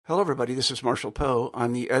Hello, everybody. This is Marshall Poe.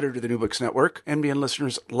 I'm the editor of the New Books Network. NBN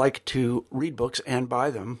listeners like to read books and buy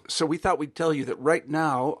them. So we thought we'd tell you that right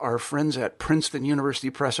now, our friends at Princeton University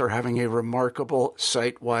Press are having a remarkable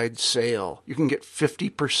site-wide sale. You can get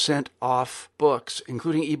 50% off books,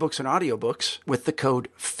 including ebooks and audiobooks, with the code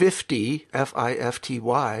 50,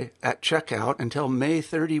 F-I-F-T-Y, at checkout until May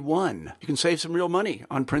 31. You can save some real money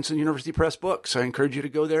on Princeton University Press books. I encourage you to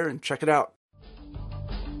go there and check it out.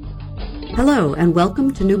 Hello, and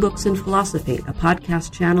welcome to New Books in Philosophy, a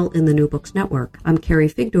podcast channel in the New Books Network. I'm Carrie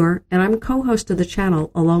Figdor, and I'm co-host of the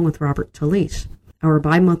channel along with Robert Talisse. Our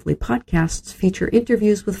bi-monthly podcasts feature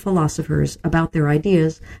interviews with philosophers about their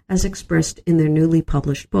ideas as expressed in their newly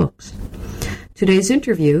published books. Today's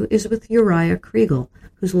interview is with Uriah Kriegel,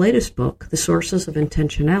 whose latest book, The Sources of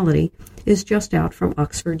Intentionality, is just out from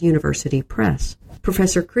Oxford University Press.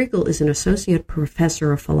 Professor Kriegel is an associate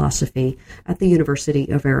professor of philosophy at the University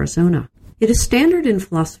of Arizona. It is standard in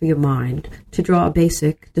philosophy of mind to draw a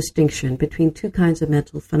basic distinction between two kinds of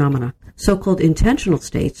mental phenomena, so-called intentional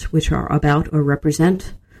states, which are about or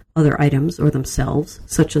represent other items or themselves,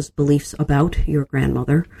 such as beliefs about your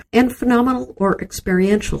grandmother, and phenomenal or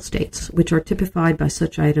experiential states, which are typified by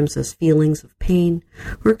such items as feelings of pain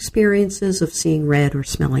or experiences of seeing red or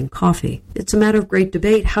smelling coffee. It's a matter of great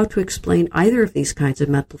debate how to explain either of these kinds of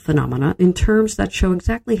mental phenomena in terms that show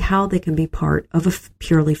exactly how they can be part of a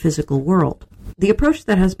purely physical world. The approach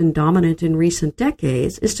that has been dominant in recent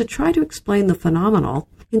decades is to try to explain the phenomenal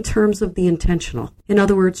in terms of the intentional. In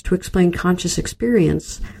other words, to explain conscious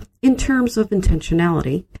experience in terms of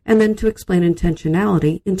intentionality, and then to explain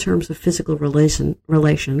intentionality in terms of physical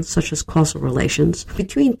relations, such as causal relations,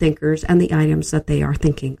 between thinkers and the items that they are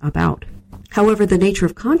thinking about. However, the nature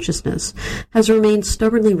of consciousness has remained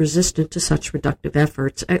stubbornly resistant to such reductive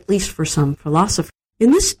efforts, at least for some philosophers. In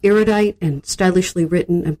this erudite and stylishly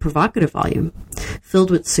written and provocative volume, filled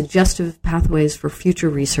with suggestive pathways for future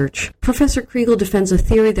research, Professor Kriegel defends a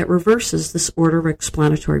theory that reverses this order of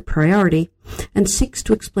explanatory priority and seeks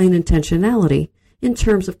to explain intentionality in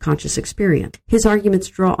terms of conscious experience. His arguments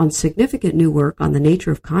draw on significant new work on the nature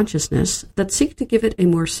of consciousness that seek to give it a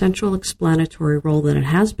more central explanatory role than it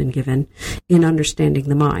has been given in understanding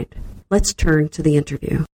the mind. Let's turn to the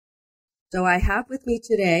interview. So I have with me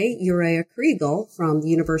today Uriah Kriegel from the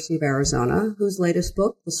University of Arizona, whose latest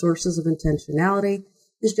book, The Sources of Intentionality,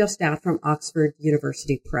 is just out from Oxford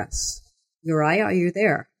University Press. Uriah, are you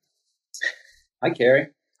there? Hi, Carrie.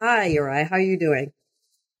 Hi, Uriah. How are you doing?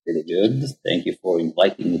 Pretty good. Thank you for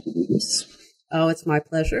inviting me to do this. Oh, it's my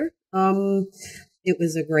pleasure. It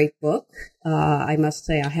was a great book. I must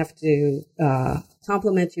say I have to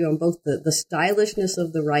compliment you on both the stylishness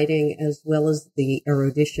of the writing as well as the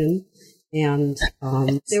erudition. And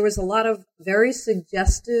there was a lot of very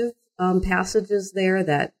suggestive passages there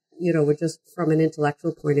that, were just from an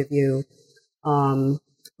intellectual point of view, were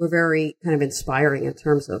very kind of inspiring in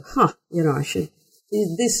terms of,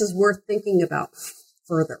 this is worth thinking about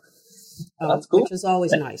further. That's cool. Which is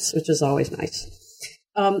always nice.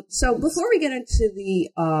 So before we get into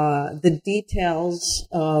the details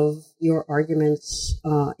of your arguments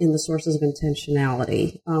in The Sources of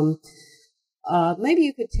Intentionality, maybe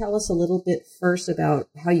you could tell us a little bit first about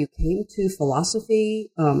how you came to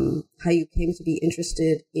philosophy, how you came to be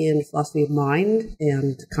interested in philosophy of mind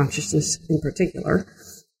and consciousness in particular,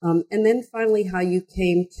 and then finally how you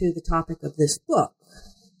came to the topic of this book.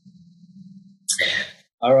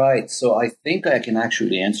 All right, so I think I can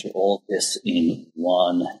actually answer all of this in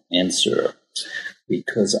one answer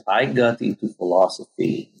because I got into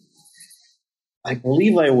philosophy, I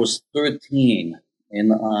believe I was 13,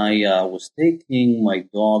 and I was taking my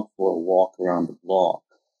dog for a walk around the block.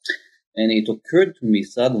 And it occurred to me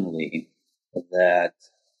suddenly that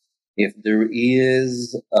if there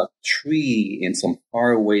is a tree in some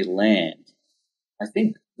faraway land, I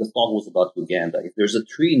think the thought was about Uganda. If there's a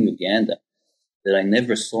tree in Uganda that I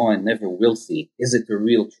never saw and never will see, is it a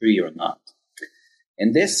real tree or not?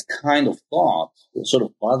 And this kind of thought sort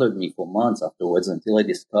of bothered me for months afterwards until I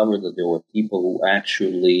discovered that there were people who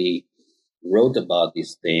actually wrote about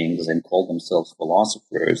these things and called themselves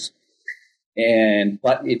philosophers.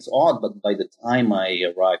 But it's odd, but by the time I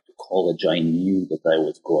arrived to college, I knew that I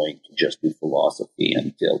was going to just do philosophy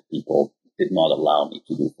until people did not allow me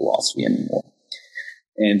to do philosophy anymore.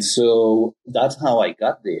 And so that's how I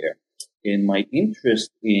got there. And my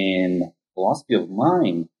interest in philosophy of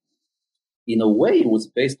mind, in a way, it was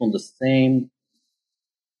based on the same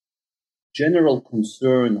general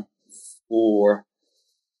concern for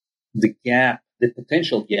the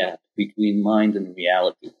potential gap between mind and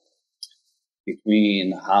reality,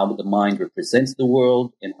 between how the mind represents the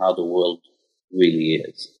world and how the world really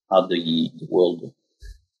is, how the world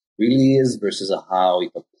really is versus how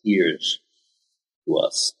it appears to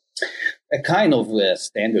us. A kind of a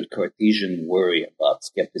standard Cartesian worry about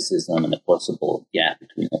skepticism and a possible gap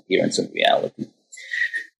between appearance and reality.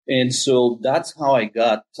 And so that's how I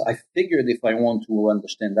figured if I want to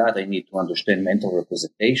understand that, I need to understand mental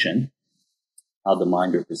representation, how the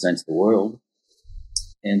mind represents the world.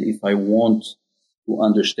 And if I want to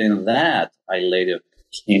understand that, I later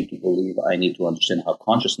came to believe I need to understand how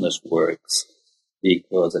consciousness works,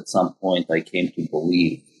 because at some point I came to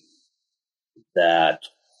believe that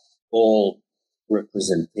all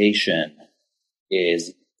representation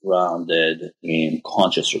is grounded in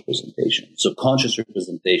conscious representation. So conscious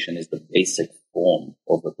representation is the basic form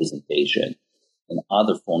of representation, and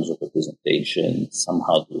other forms of representation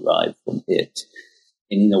somehow derive from it.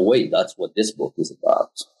 And in a way, that's what this book is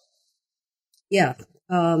about. Yeah.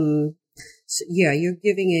 You're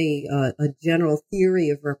giving a general theory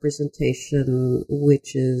of representation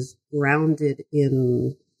which is grounded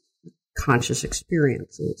in conscious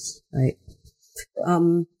experiences, right?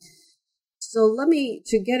 So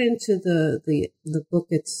to get into the book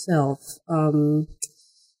itself, the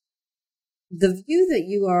view that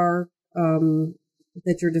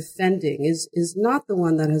you're defending is not the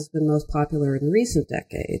one that has been most popular in recent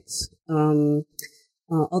decades.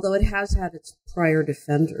 Although it has had its prior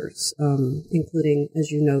defenders, including,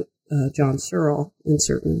 as you note, John Searle in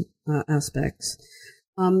certain aspects.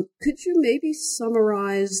 Could you maybe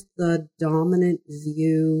summarize the dominant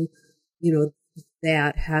view,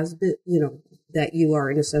 that has been, that you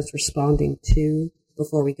are in a sense responding to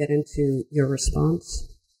before we get into your response?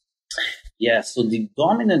 Yeah, so the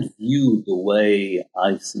dominant view, the way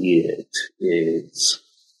I see it, is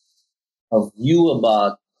a view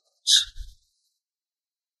about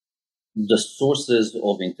the sources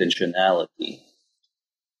of intentionality.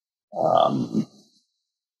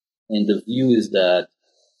 And the view is that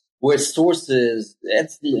where sources,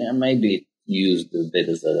 that's maybe used a bit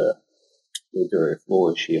as a literary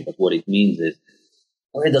flourish here, but what it means is,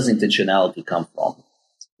 where does intentionality come from?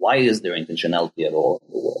 Why is there intentionality at all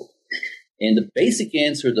in the world? And the basic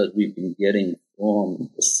answer that we've been getting from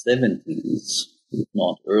the 70s, if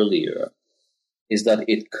not earlier, is that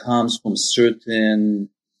it comes from certain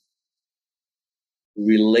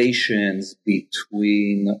relations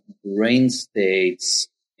between brain states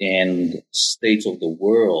and states of the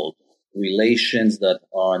world, relations that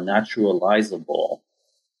are naturalizable.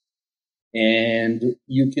 And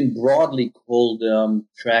you can broadly call them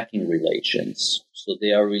tracking relations. So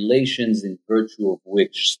they are relations in virtue of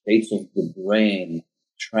which states of the brain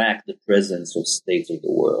track the presence of states of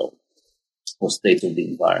the world or states of the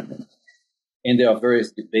environment. And there are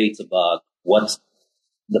various debates about what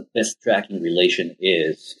the best tracking relation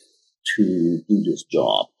is to do this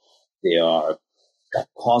job. There are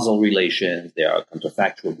causal relations, there are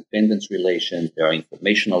counterfactual dependence relations, there are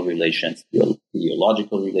informational relations,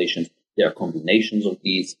 theological relations, there are combinations of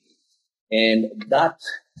these. And that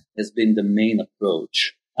has been the main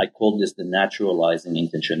approach. I call this the naturalizing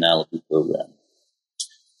intentionality program.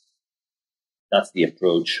 That's the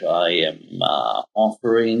approach I am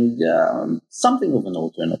offering, something of an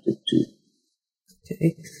alternative to.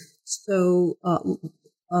 Okay. So,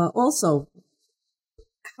 also,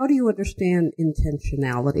 how do you understand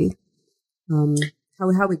intentionality?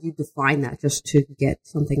 How would you define that, just to get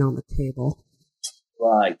something on the table?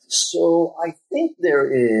 Right. So I think there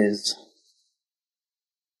is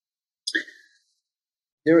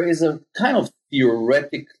a kind of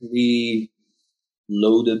theoretically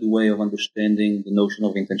loaded way of understanding the notion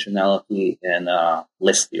of intentionality and a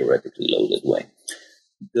less theoretically loaded way.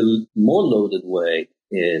 The more loaded way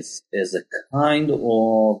is a kind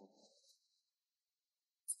of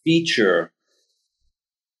feature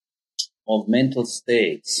of mental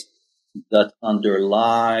states that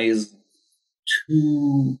underlies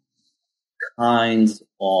two kinds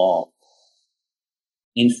of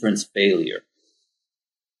inference failure.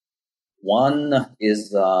 One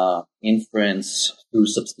is inference through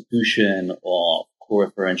substitution of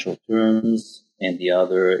co-referential terms, and the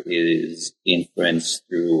other is inference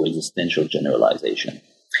through existential generalization.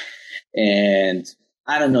 And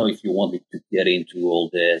I don't know if you want me to get into all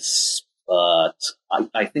this, but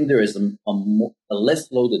I think there is a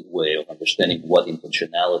less loaded way of understanding what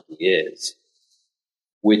intentionality is,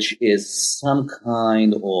 which is some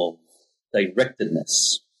kind of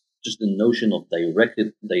directedness, just the notion of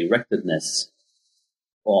directedness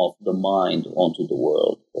of the mind onto the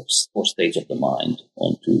world, or states of the mind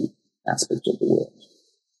onto aspects of the world.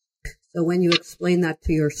 So when you explain that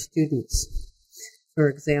to your students, for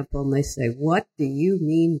example, and they say, "What do you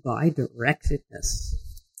mean by directedness?"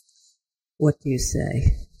 What do you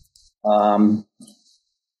say?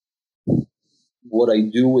 what I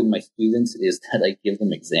do with my students is that I give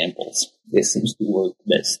them examples. This seems to work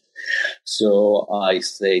best. So I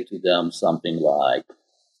say to them something like,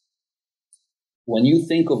 when you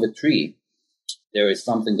think of a tree, there is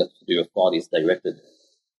something that your thought is directed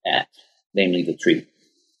at, namely the tree.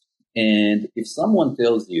 And if someone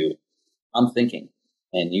tells you, I'm thinking,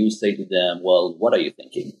 and you say to them, well, what are you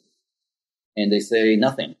thinking? And they say,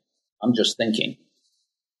 nothing, I'm just thinking.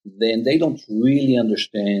 Then they don't really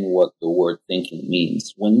understand what the word thinking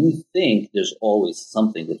means. When you think, there's always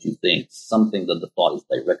something that you think, something that the thought is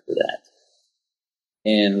directed at.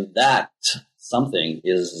 And that something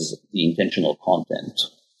is the intentional content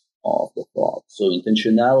of the thought. So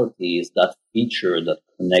intentionality is that feature that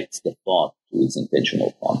connects the thought to its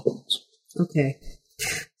intentional content. Okay.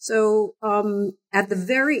 So at the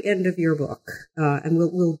very end of your book, and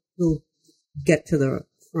we'll get to the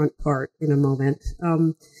front part in a moment,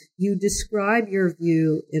 you describe your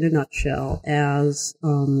view in a nutshell as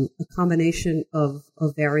a combination of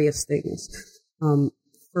various things.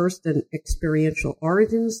 First, an experiential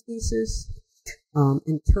origins thesis,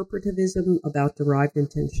 interpretivism about derived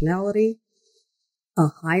intentionality, a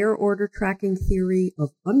higher order tracking theory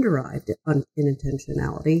of underived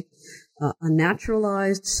intentionality, a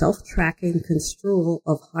naturalized self-tracking construal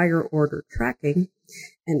of higher order tracking,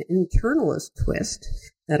 an internalist twist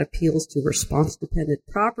that appeals to response-dependent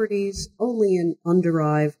properties only in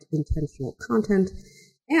underived intentional content,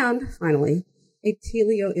 and finally, a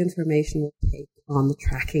teleo-informational take on the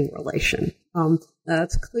tracking relation.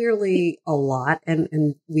 That's clearly a lot,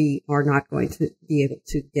 and we are not going to be able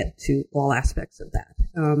to get to all aspects of that.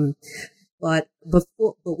 But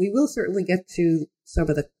we will certainly get to some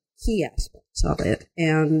of the key aspects of it.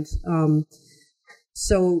 And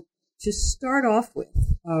so to start off with,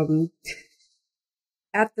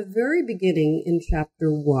 at the very beginning in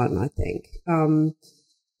chapter 1, I think, can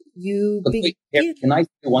I say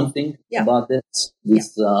one thing about this?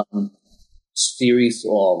 This series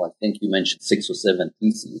of, I think you mentioned 6 or 7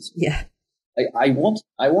 theses. Yeah. I want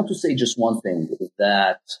to say just one thing,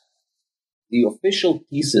 that the official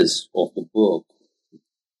thesis of the book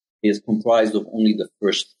is comprised of only the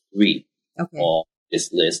first 3 of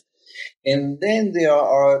this list. And then there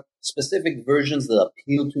are specific versions that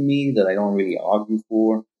appeal to me that I don't really argue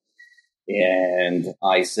for. And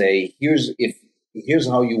I say, here's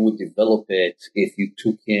how you would develop it if you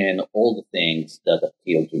took in all the things that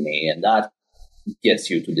appeal to me. And that gets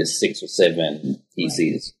you to the 6 or 7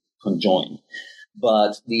 theses conjoined.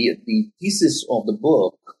 But the thesis of the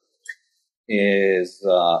book is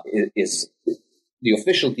the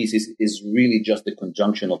official thesis is really just the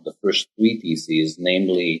conjunction of the first 3 theses,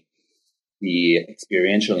 namely the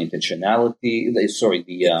experiential intentionality, the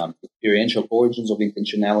experiential origins of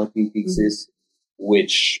intentionality thesis,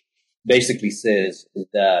 which basically says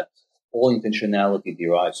that all intentionality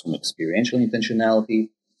derives from experiential intentionality.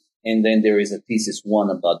 And then there is a thesis 1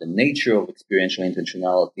 about the nature of experiential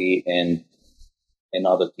intentionality and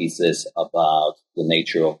another thesis about the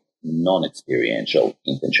nature of non-experiential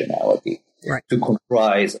intentionality, to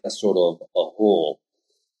comprise a sort of a whole.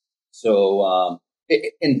 So,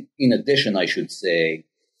 in addition, I should say,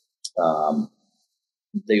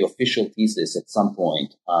 the official thesis at some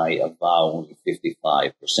point, I avow only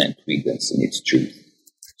 55% credence in its truth.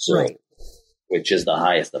 So, which is the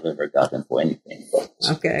highest I've ever gotten for anything. But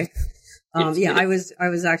okay. I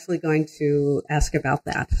was actually going to ask about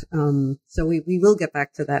that. So we will get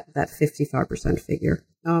back to that 55% figure.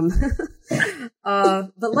 But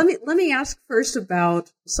let me ask first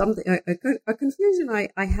about something, a confusion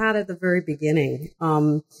I had at the very beginning,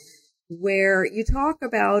 where you talk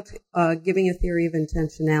about giving a theory of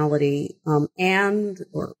intentionality, and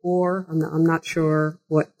or I'm not sure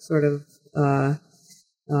what sort of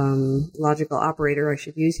logical operator I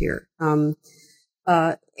should use here.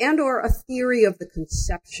 And or a theory of the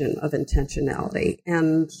conception of intentionality.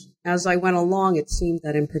 And as I went along, it seemed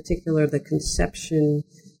that in particular the conception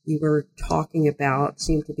you were talking about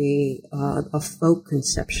seemed to be a folk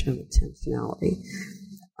conception of intentionality.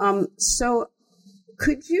 So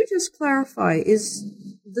could you just clarify, is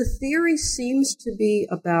the theory seems to be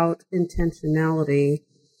about intentionality,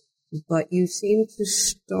 but you seem to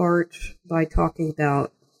start by talking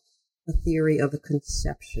about a theory of a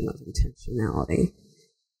conception of intentionality.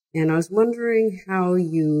 And I was wondering how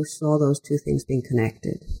you saw those two things being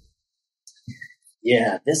connected.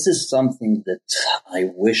 Yeah, this is something that I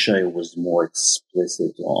wish I was more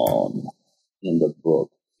explicit on in the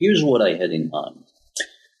book. Here's what I had in mind.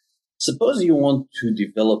 Suppose you want to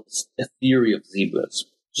develop a theory of zebras.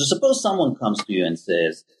 So suppose someone comes to you and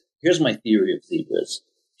says, here's my theory of zebras.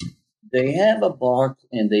 They have a bark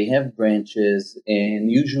and they have branches,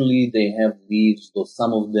 and usually they have leaves. Though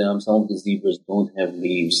some of the zebras don't have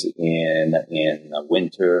leaves in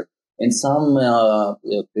winter, and some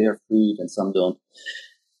bear fruit and some don't.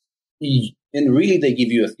 And really, they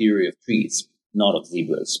give you a theory of trees, not of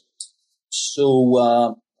zebras.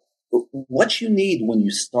 So, what you need when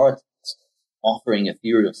you start offering a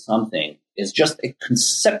theory of something is just a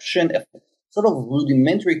conception, a sort of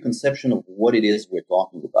rudimentary conception of what it is we're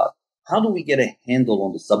talking about. How do we get a handle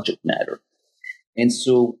on the subject matter? And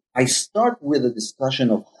so I start with a discussion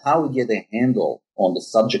of how we get a handle on the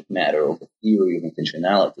subject matter of the theory of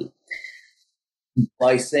intentionality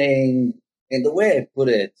by saying, and the way I put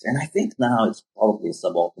it, and I think now it's probably a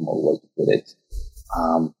suboptimal way to put it,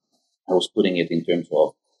 I was putting it in terms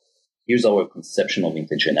of, here's our conception of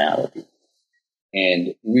intentionality.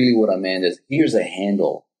 And really what I meant is, here's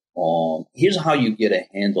how you get a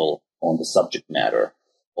handle on the subject matter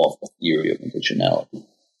of a theory of intentionality.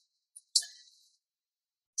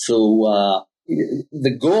 So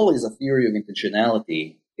the goal is a theory of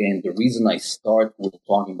intentionality, and the reason I start with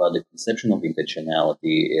talking about the conception of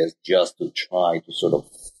intentionality is just to try to sort of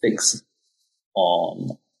fix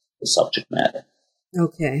on the subject matter.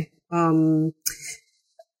 Okay.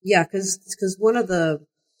 Yeah, because one of the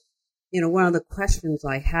questions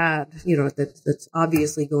I had, that's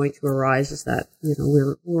obviously going to arise is that,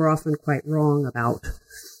 we're often quite wrong about,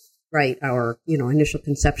 right, our, initial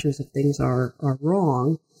conceptions of things are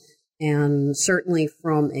wrong. And certainly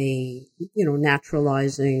from a,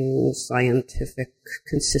 naturalizing, scientific,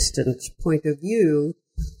 consistent point of view,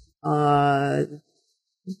 that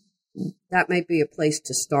might be a place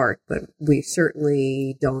to start, but we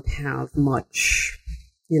certainly don't have much,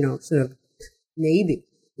 maybe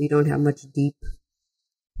we don't have much deep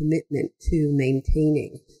commitment to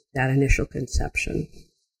maintaining that initial conception.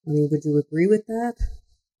 I mean, would you agree with that?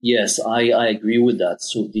 Yes, I agree with that.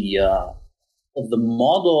 So the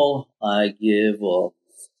model I give of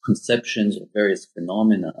conceptions of various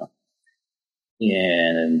phenomena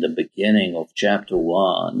in the beginning of chapter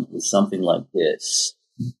 1 is something like this.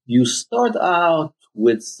 You start out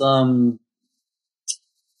with some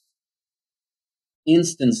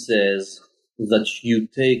instances that you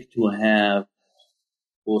take to have,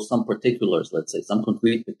 or some particulars, let's say, some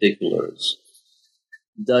concrete particulars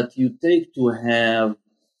that you take to have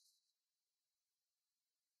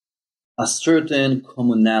a certain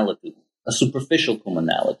commonality, a superficial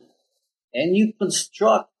commonality. And you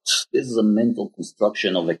construct, this is a mental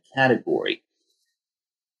construction of a category.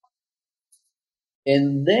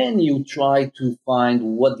 And then you try to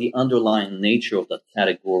find what the underlying nature of that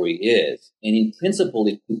category is. And in principle,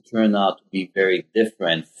 it could turn out to be very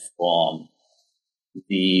different from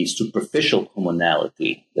the superficial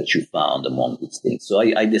commonality that you found among these things. So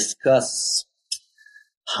I discuss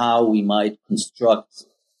how we might construct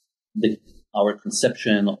our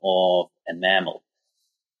conception of a mammal.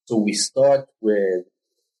 So we start with,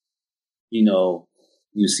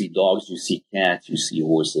 you see dogs, you see cats, you see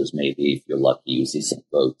horses, maybe if you're lucky, you see some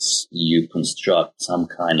goats. You construct some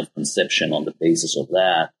kind of conception on the basis of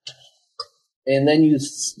that. And then you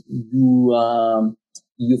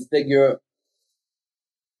figure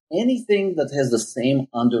anything that has the same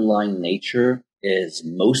underlying nature as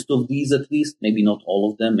most of these, at least, maybe not all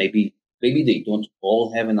of them, maybe they don't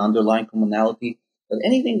all have an underlying commonality, but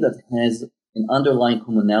anything that has an underlying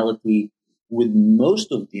commonality with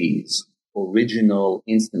most of these original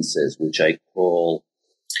instances, which I call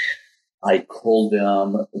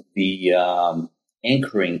them the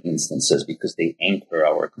anchoring instances, because they anchor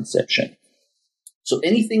our conception. So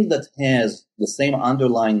anything that has the same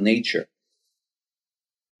underlying nature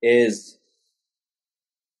as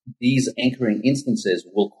these anchoring instances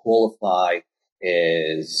will qualify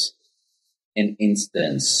as an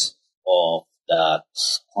instance of that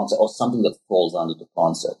concept, or something that falls under the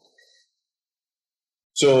concept.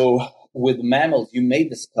 So with mammals, you may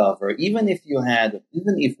discover, even if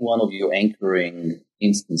one of your anchoring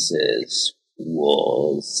instances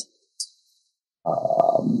was,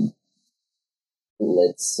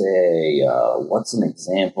 let's say, what's an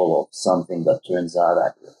example of something that turns out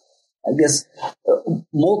accurate? I guess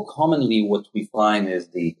more commonly what we find is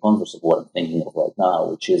the converse of what I'm thinking of right now,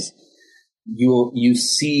 which is you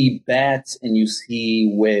see bats and you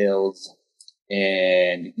see whales,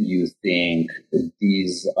 and you think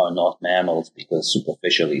these are not mammals because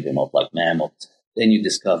superficially they're not like mammals. Then you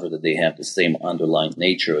discover that they have the same underlying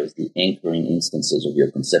nature as the anchoring instances of your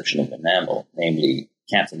conception of a mammal, namely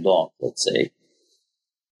cats and dogs, let's say.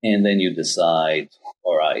 And then you decide,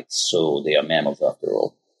 all right, so they are mammals after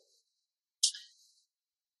all.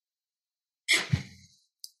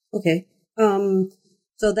 Okay.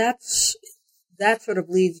 So that sort of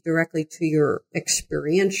leads directly to your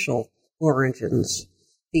experiential origins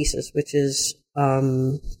thesis, which is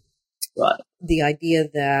Right. the idea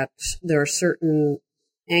that there are certain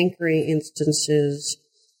anchoring instances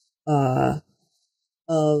of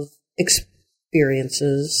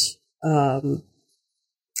experiences. Certain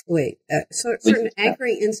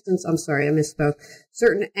anchoring instance. I'm sorry, I misspoke.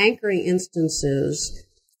 Certain anchoring instances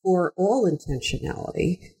for all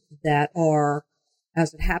intentionality that are,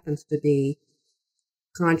 as it happens to be,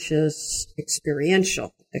 conscious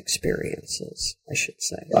experiential experiences, I should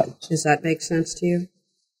say. Right. Does that make sense to you?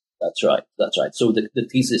 That's right. So the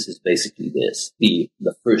thesis is basically this. The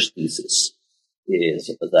first thesis is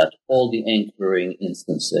that all the anchoring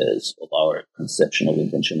instances of our conception of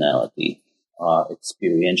intentionality are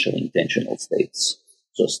experiential intentional states.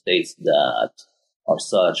 So states that are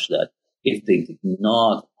such that if they did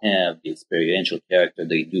not have the experiential character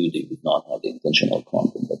they would not have the intentional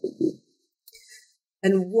content that they do.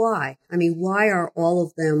 And why? I mean, why are all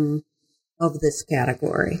of them of this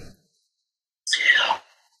category?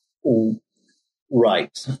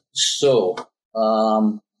 Right. So,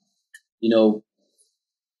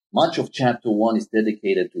 much of chapter 1 is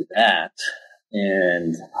dedicated to that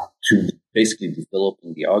and to basically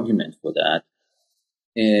developing the argument for that.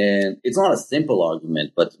 And it's not a simple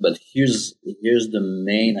argument, but here's the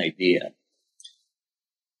main idea.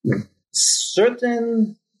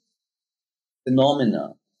 Certain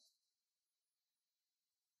phenomena,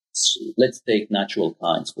 let's take natural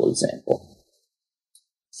kinds, for example.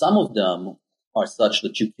 Some of them are such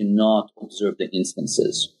that you cannot observe the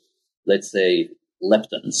instances. Let's say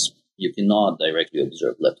leptons. You cannot directly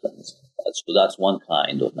observe leptons. So that's one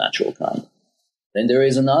kind of natural kind. Then there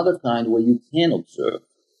is another kind where you can observe,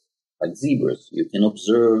 like zebras. You can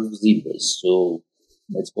observe zebras. So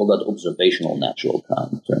let's call that observational natural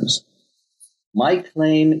kind terms. My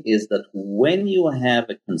claim is that when you have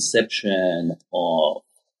a conception of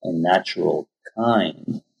a natural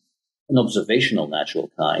kind, an observational natural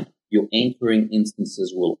kind, your anchoring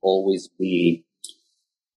instances will always be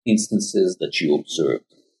instances that you observed.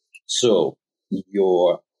 So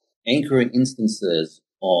your anchoring instances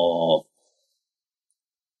of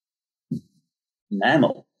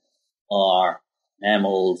mammal are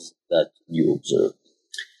mammals that you observe.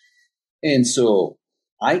 And so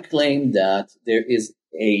I claim that there is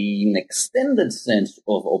an extended sense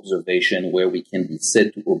of observation where we can be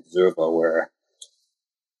said to observe our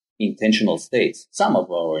intentional states, some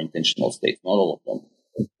of our intentional states, not all of them.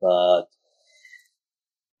 But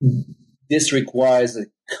this requires a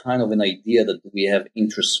kind of an idea that we have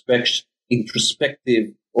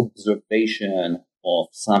introspective observation of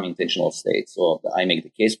some intentional states. So I make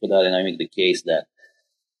the case for that, and I make the case that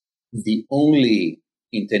the only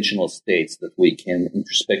intentional states that we can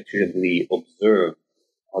introspectively observe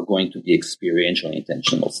are going to be experiential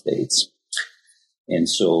intentional states. And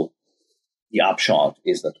so the upshot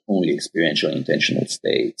is that only experiential intentional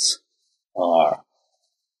states are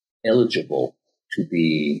eligible to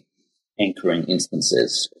be anchoring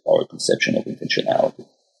instances of our conception of intentionality.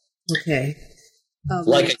 Okay.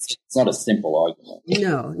 Like I said, it's not a simple argument.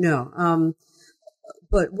 No.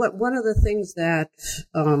 But one of the things that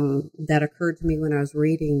occurred to me when I was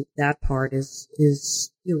reading that part is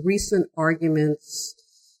recent arguments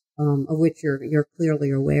of which you're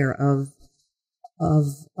clearly aware of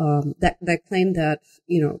that claim that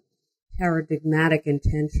paradigmatic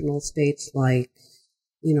intentional states like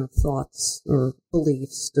thoughts or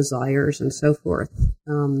beliefs, desires, and so forth,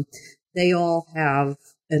 they all have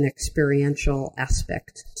an experiential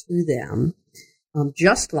aspect to them.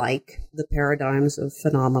 Just like the paradigms of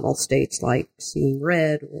phenomenal states like seeing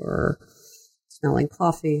red or smelling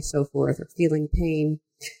coffee, so forth, or feeling pain.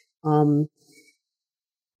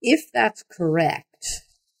 If that's correct,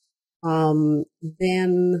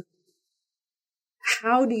 then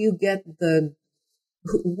how do you get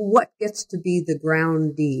what gets to be the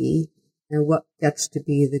groundee and what gets to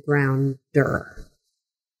be the grounder?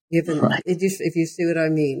 If you see what I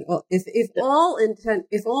mean. Well, if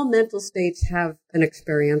all mental states have an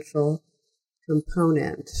experiential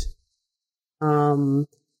component,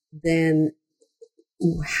 then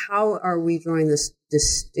how are we drawing this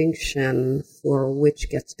distinction for which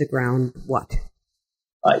gets to ground what?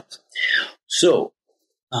 Right. So,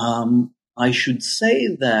 I should say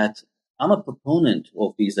that I'm a proponent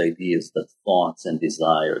of these ideas that thoughts and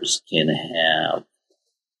desires can have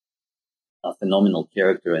a phenomenal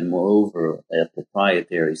character, and moreover, a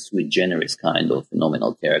proprietary sui generis kind of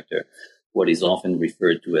phenomenal character, what is often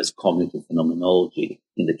referred to as cognitive phenomenology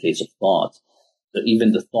in the case of thought. So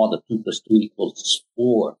even the thought that 2 + 2 =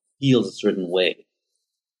 4 feels a certain way.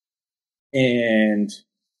 And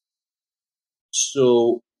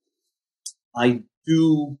So I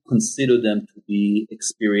do consider them to be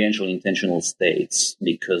experiential intentional states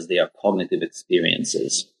because they are cognitive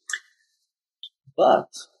experiences. But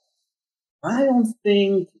I don't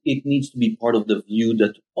think it needs to be part of the view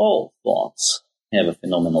that all thoughts have a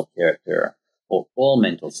phenomenal character or all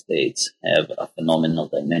mental states have a phenomenal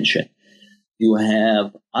dimension. You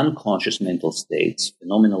have unconscious mental states,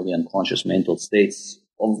 phenomenally unconscious mental states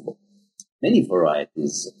of many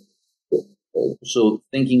varieties. So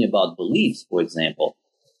thinking about beliefs, for example,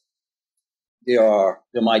 there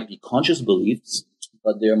might be conscious beliefs,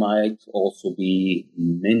 but there might also be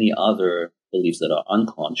many other beliefs that are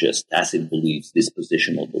unconscious, tacit beliefs,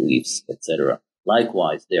 dispositional beliefs, etc.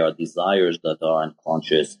 Likewise, there are desires that are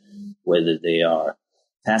unconscious, whether they are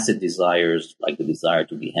tacit desires, like the desire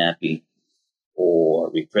to be happy,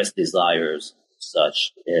 or repressed desires,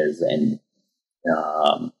 such as an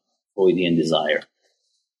Freudian desire.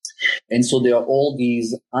 And so there are all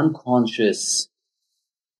these unconscious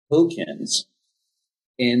tokens,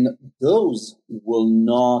 and those will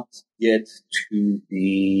not get to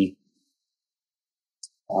be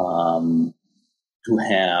to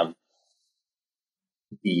have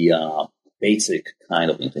the basic kind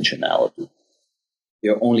of intentionality.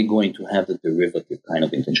 They're only going to have the derivative kind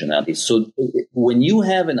of intentionality. So when you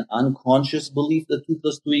have an unconscious belief that 2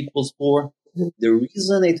 plus 2 equals 4, the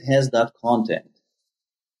reason it has that content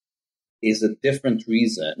is a different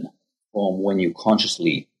reason from when you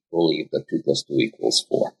consciously believe that 2 plus 2 equals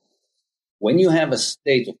 4. When you have a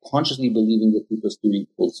state of consciously believing that 2 plus 2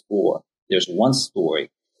 equals 4, there's one story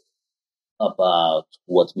about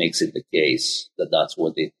what makes it the case, that that's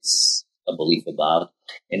what it's a belief about.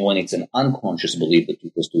 And when it's an unconscious belief that 2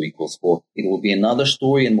 plus 2 equals 4, it will be another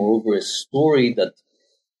story, and moreover a story that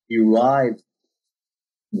derives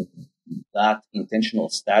that intentional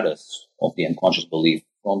status of the unconscious belief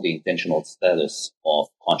from the intentional status of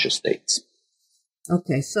conscious states.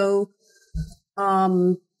 Okay, so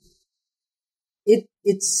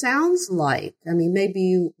it sounds like, I mean, maybe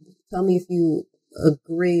you tell me if you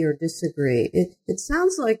agree or disagree. It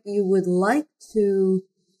sounds like you would like to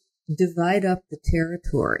divide up the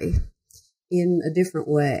territory in a different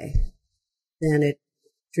way than it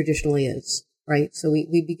traditionally is, right? So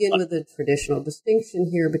we begin with a traditional distinction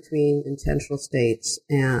here between intentional states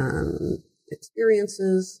and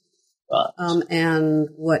experiences. And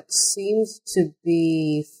what seems to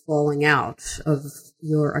be falling out of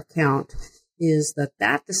your account is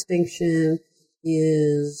that distinction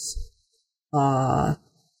is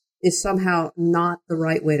somehow not the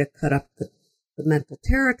right way to cut up the mental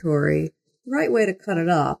territory. The right way to cut it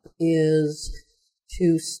up is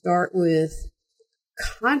to start with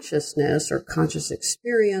consciousness or conscious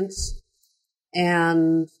experience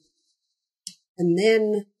and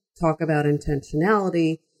then talk about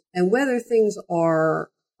intentionality and whether things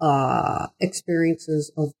are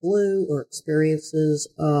experiences of blue or experiences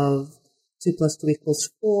of 2 plus 2 equals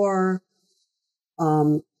 4.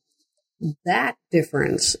 That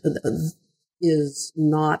difference is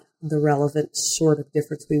not the relevant sort of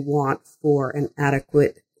difference we want for an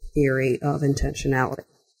adequate theory of intentionality.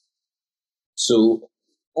 So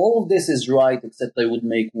all of this is right, except I would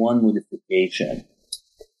make one modification,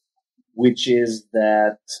 which is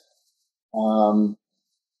that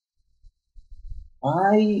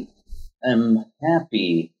I am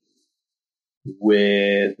happy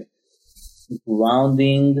with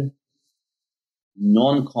grounding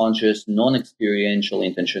non-conscious, non-experiential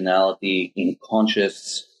intentionality in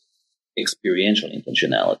conscious experiential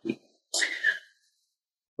intentionality.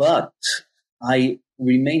 But I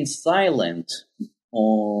remain silent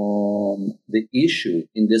on the issue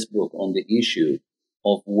in this book, on the issue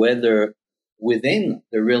of whether within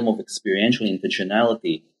the realm of experiential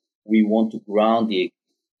intentionality, we want to ground the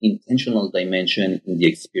intentional dimension in the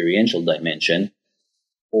experiential dimension,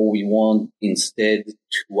 or we want instead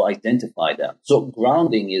to identify them. So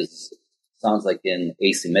grounding sounds like an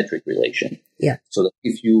asymmetric relation. Yeah. So that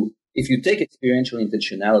if you take experiential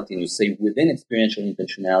intentionality and you say within experiential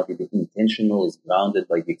intentionality, the intentional is grounded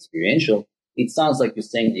by the experiential, it sounds like you're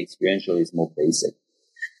saying the experiential is more basic.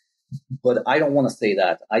 But I don't want to say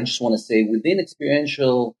that. I just want to say within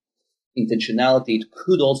experiential intentionality, it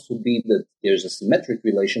could also be that there's a symmetric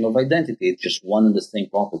relation of identity. It's just one and the same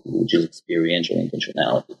property, which is experiential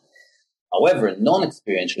intentionality. However,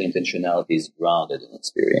 non-experiential intentionality is grounded in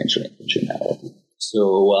experiential intentionality.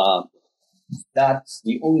 So that's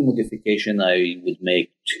the only modification I would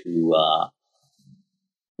make to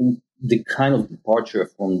the kind of departure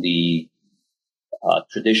from the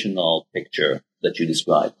traditional picture that you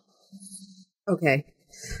described. Okay.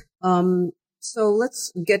 So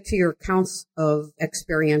let's get to your counts of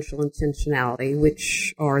experiential intentionality,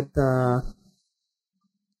 which are the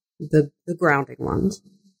grounding ones.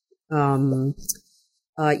 You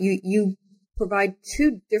provide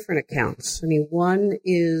two different accounts. I mean, one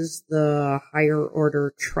is the higher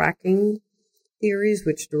order tracking theories,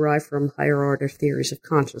 which derive from higher order theories of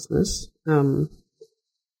consciousness, and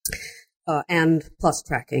plus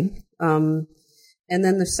tracking. And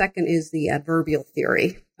then the second is the adverbial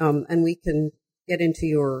theory. And we can get into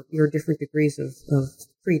your different degrees of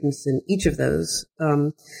credence in each of those.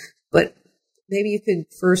 But maybe you could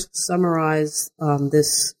first summarize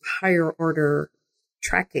this higher order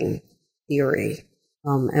tracking theory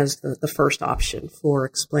as the first option for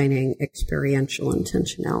explaining experiential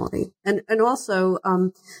intentionality. And also,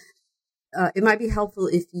 it might be helpful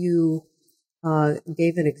if you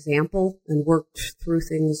gave an example and worked through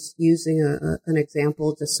things using an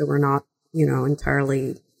example, just so we're not,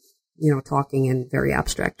 entirely, talking in very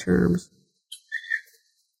abstract terms.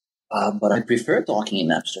 But I prefer talking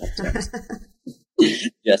in abstract terms.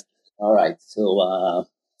 Yes. All right. So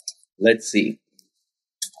let's see.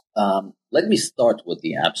 Let me start with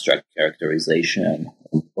the abstract characterization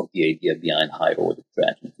of the idea behind higher order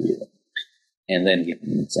tracking theory, and then give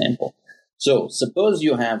an example. So suppose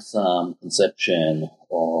you have some conception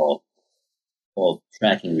of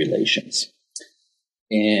tracking relations.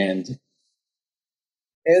 And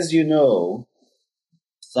as you know,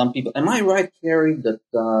 some people, am I right, Carrie, that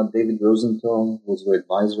David Rosenthal was your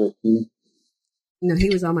advisor at CUNY? No, he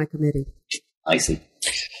was on my committee. I see.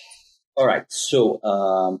 All right. So,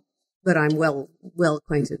 but I'm well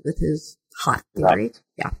acquainted with his hot theory. Right.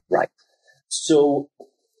 Yeah. Right. So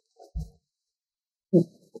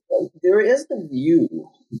there is the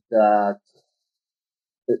view that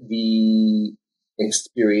the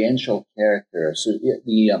experiential character, so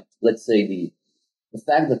let's say the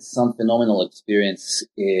fact that some phenomenal experience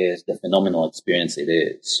is the phenomenal experience it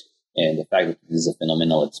is, and the fact that it is a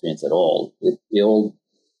phenomenal experience at all, it all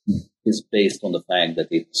is based on the fact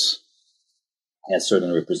that it has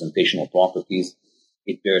certain representational properties,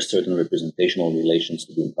 it bears certain representational relations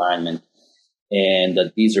to the environment, and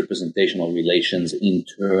that these representational relations in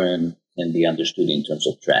turn can be understood in terms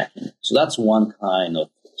of tracking. So that's one kind of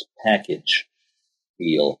package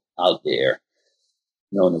deal out there,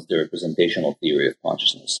 known as the representational theory of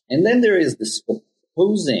consciousness. And then there is this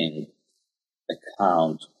opposing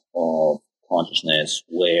account of consciousness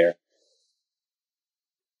where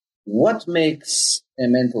what makes a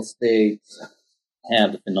mental state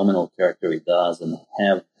have the phenomenal character it does and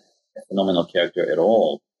have a phenomenal character at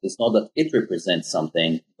all is not that it represents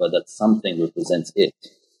something, but that something represents it,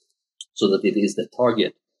 so that it is the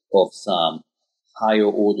target of some higher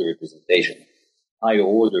order representation. Higher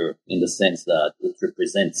order in the sense that it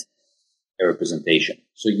represents a representation.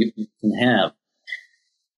 So you can have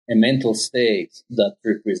a mental state that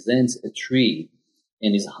represents a tree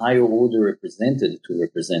and is higher order represented to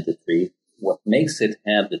represent a tree. What makes it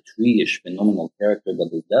have the tree-ish phenomenal character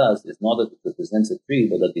that it does is not that it represents a tree,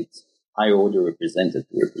 but that it's higher order represented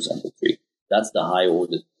to represent a tree. That's the higher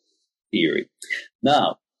order theory.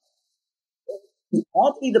 Now,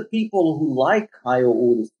 oddly, the people who like higher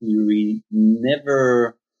order theory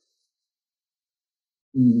never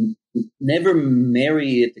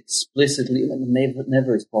marry it explicitly.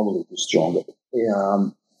 Never is probably too strong.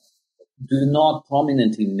 Do not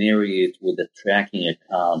prominently marry it with a tracking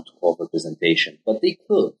account of representation, but they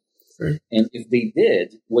could. Sure. And if they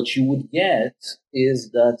did, what you would get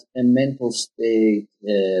is that a mental state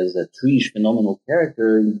has a tree-ish phenomenal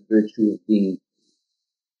character in virtue of being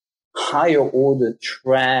higher order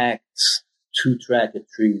tracked to track a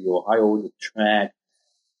tree, or higher order tracked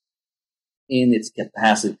in its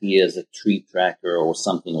capacity as a tree tracker or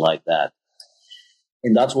something like that.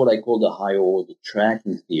 And that's what I call the higher order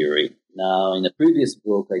tracking theory. Now, in a previous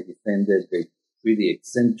book, I defended a pretty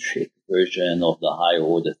eccentric version of the higher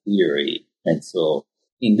order theory. And so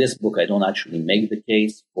in this book, I don't actually make the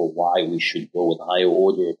case for why we should go with higher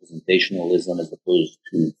order representationalism as opposed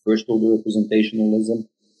to first order representationalism.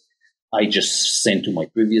 I just sent to my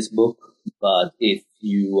previous book. But if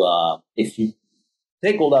you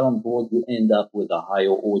take all that on board, you end up with a higher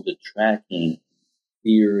order tracking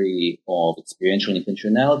theory of experiential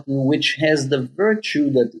intentionality, which has the virtue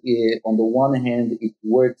that on the one hand, it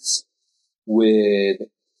works with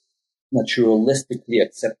naturalistically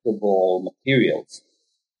acceptable materials,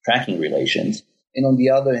 tracking relations, and on the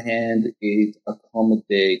other hand, it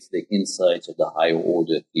accommodates the insights of the higher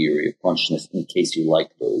order theory of consciousness, in case you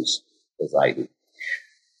like those, as I do.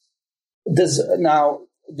 Now,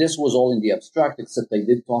 this was all in the abstract, except I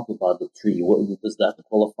did talk about the tree. What does that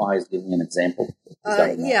qualify as giving an example?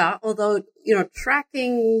 Yeah, although,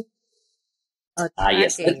 tracking...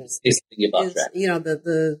 yes, let's say something about tracking.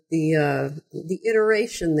 The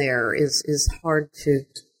iteration there is hard to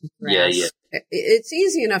grasp. Yeah. It's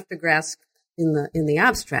easy enough to grasp in the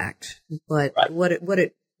abstract, but right. what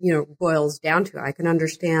it boils down to, I can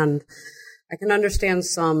understand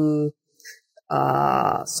some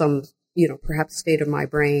perhaps state of my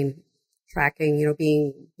brain tracking,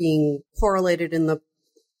 being correlated in the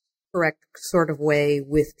correct sort of way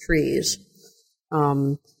with trees.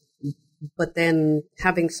 But then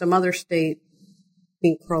having some other state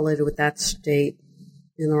being correlated with that state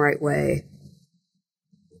in the right way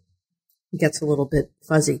gets a little bit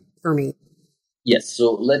fuzzy for me. Yes,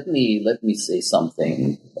 so let me say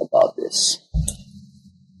something about this.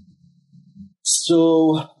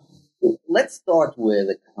 So let's start with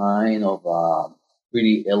a kind of a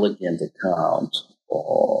pretty elegant account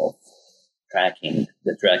of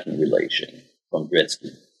the tracking relation from Dretske.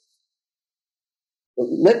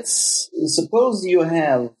 Let's suppose you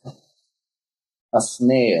have a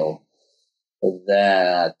snail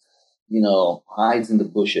that, hides in the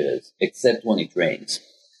bushes, except when it rains.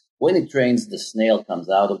 When it rains, the snail comes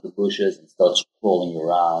out of the bushes and starts crawling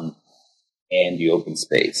around in the open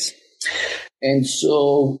space. And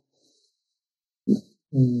so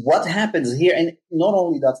what happens here, and not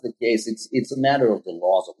only that's the case, it's a matter of the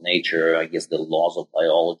laws of nature, I guess the laws of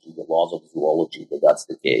biology, the laws of zoology, that that's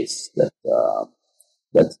the case, that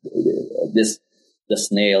the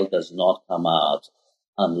snail does not come out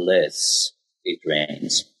unless it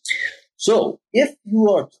rains. So if you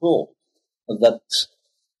are told that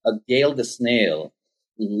a Gail the snail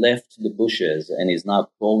left the bushes and is now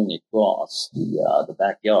crawling across the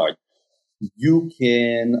backyard, you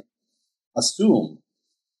can assume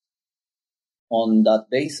on that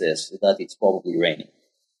basis that it's probably raining.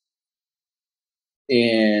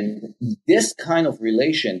 And this kind of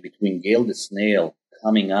relation between Gail the snail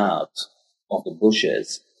coming out of the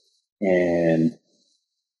bushes and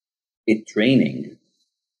it raining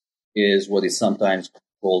is what is sometimes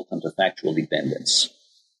called counterfactual dependence,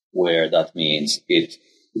 where that means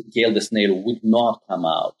Gail the snail would not come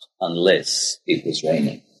out unless it was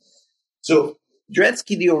raining. So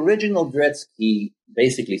Dretske, the original Dretske,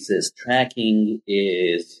 basically says tracking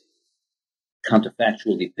is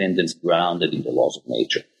counterfactual dependence grounded in the laws of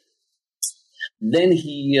nature. Then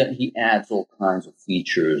he adds all kinds of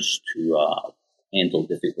features to handle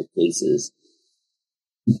difficult cases.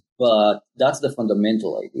 But that's the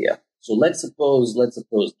fundamental idea. So let's suppose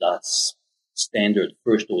that's standard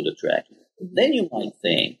first order tracking. Then you might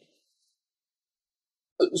think,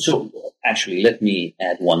 so actually let me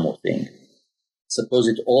add one more thing. Suppose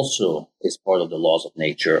it also is part of the laws of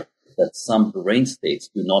nature that some brain states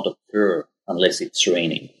do not occur unless it's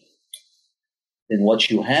raining. Then what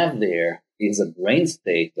you have there is a brain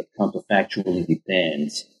state that counterfactually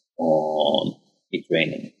depends on it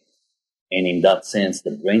raining. And in that sense,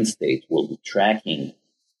 the brain state will be tracking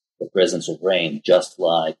the presence of rain, just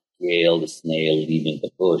like Gail the snail leaving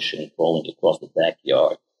the bush and crawling across the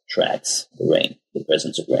backyard tracks the rain, the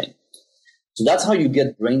presence of rain. So that's how you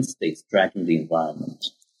get brain states tracking the environment.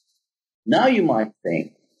 Now you might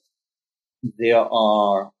think there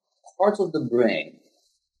are parts of the brain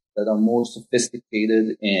that are more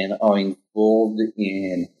sophisticated and are involved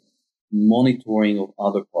in monitoring of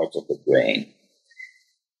other parts of the brain.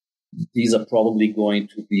 These are probably going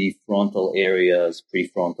to be frontal areas,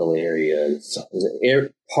 prefrontal areas,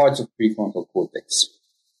 parts of prefrontal cortex,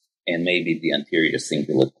 and maybe the anterior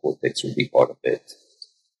cingulate cortex will be part of it.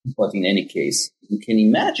 But in any case, you can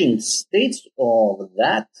imagine states of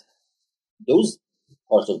those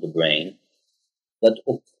parts of the brain that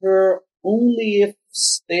occur only if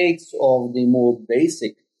states of the more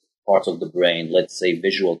basic parts of the brain, let's say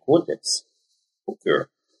visual cortex, occur.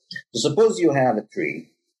 So suppose you have a tree,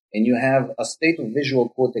 and you have a state of visual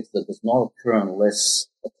cortex that does not occur unless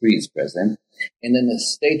a tree is present, and then a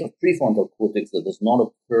state of prefrontal cortex that does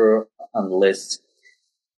not occur unless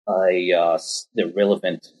the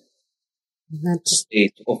relevant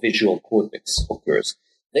state of visual cortex occurs.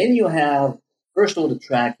 Then you have first order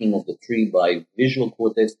tracking of the tree by visual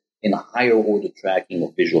cortex and a higher order tracking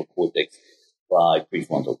of visual cortex by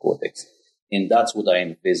prefrontal cortex. And that's what I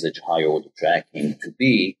envisage higher order tracking to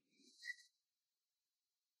be.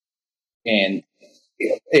 And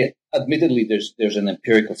admittedly, there's an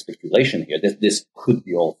empirical speculation here that this could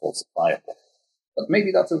be all falsifiable. But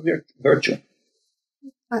maybe that's a virtue.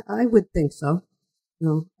 I would think so.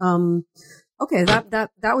 No. Okay,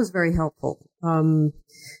 that was very helpful. And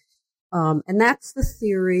that's the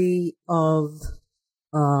theory of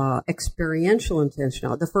experiential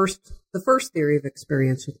intentionality. The first theory of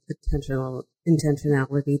experiential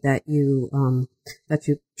intentionality that you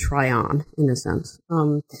try on, in a sense,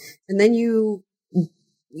 and then you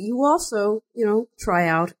also try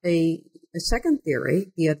out a second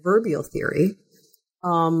theory, the adverbial theory,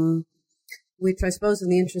 which I suppose in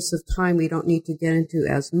the interest of time we don't need to get into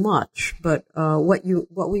as much. But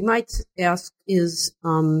what we might ask is,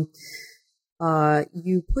 you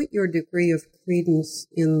put your degree of credence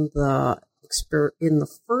in the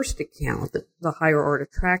first account, the higher order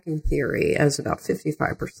tracking theory, as about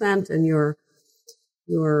 55%, and your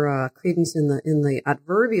credence in the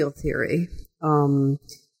adverbial theory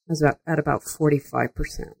as about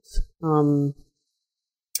 45%.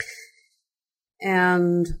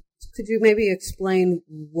 And could you maybe explain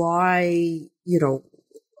why,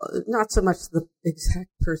 not so much the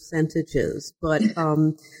exact percentages, but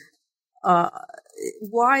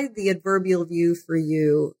why the adverbial view for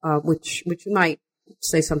you, which you might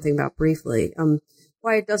say something about briefly,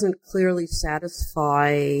 why it doesn't clearly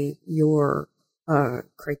satisfy your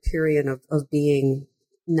criterion of being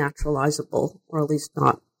naturalizable, or at least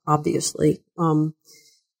not obviously, and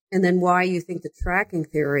then why you think the tracking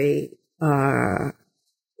theory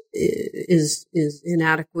is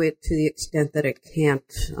inadequate to the extent that it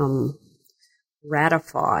can't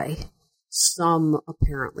ratify some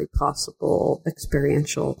apparently possible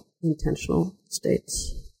experiential intentional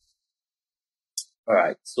states. All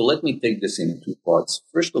right, so let me take this in two parts.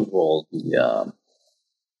 First of all, the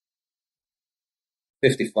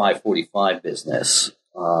 55-45 business.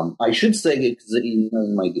 I should say,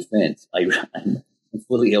 in my defense, I'm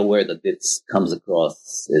fully aware that this comes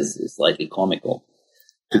across as slightly comical.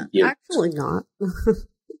 Actually not. But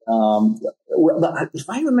if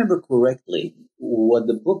I remember correctly, what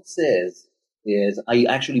the book says is I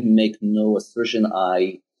actually make no assertion.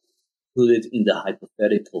 I put it in the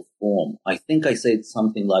hypothetical form. I think I said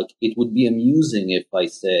something like, it would be amusing if I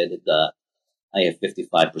said that I have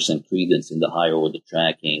 55% credence in the higher order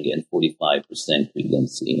tracking and 45%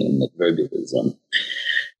 credence in adverbialism.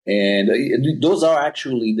 And those are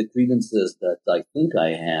actually the credences that I think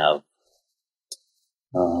I have.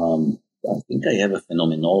 I think I have a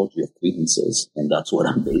phenomenology of credences, and that's what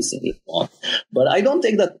I'm basing it on. But I don't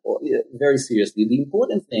take that very seriously. The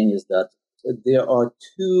important thing is that there are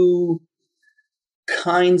two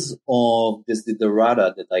kinds of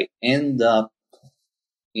desiderata that I end up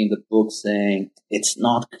in the book saying it's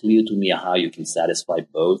not clear to me how you can satisfy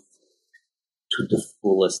both to the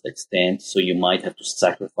fullest extent. So you might have to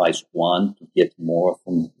sacrifice one to get more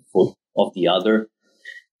of the other.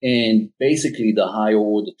 And basically, the higher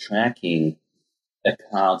order tracking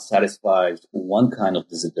account satisfies one kind of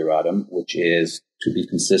desideratum, which is to be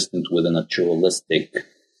consistent with a naturalistic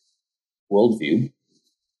worldview.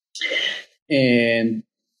 And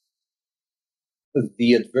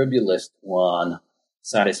the adverbialist one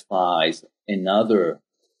satisfies another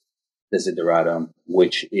desideratum,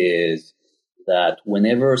 which is that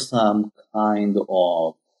whenever some kind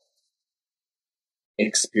of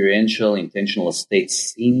experiential, intentional state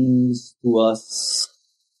seems to us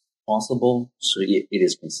possible, so it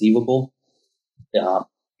is conceivable,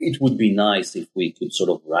 it would be nice if we could sort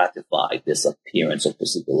of ratify this appearance of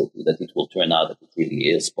possibility, that it will turn out that it really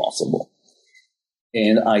is possible.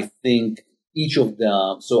 And I think each of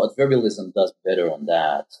them, so adverbialism does better on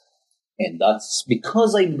that. And that's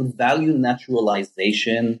because I value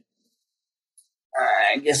naturalization,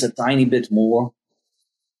 I guess, a tiny bit more.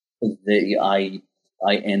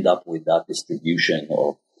 I end up with that distribution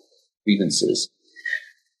of grievances.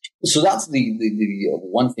 So that's the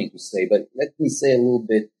one thing to say. But let me say a little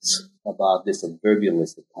bit about this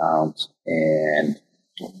adverbialist account and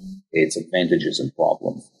its advantages and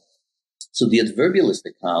problems. So the adverbialist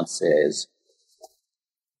account says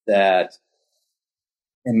that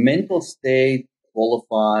a mental state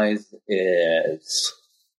qualifies as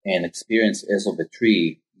an experience as of a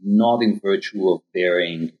tree, not in virtue of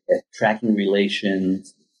bearing a tracking relation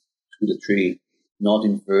to the tree, not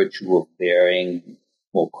in virtue of bearing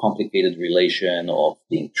more complicated relation of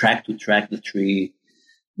being tracked to track the tree,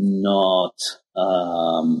 not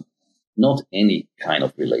any kind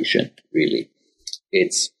of relation, really.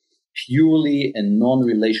 It's purely a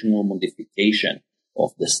non-relational modification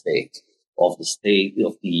of the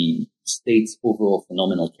state's overall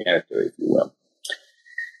phenomenal character, if you will.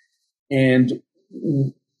 And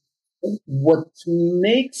what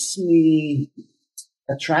makes me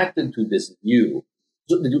attracted to this view,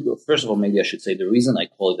 first of all, maybe I should say the reason I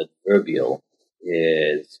call it adverbial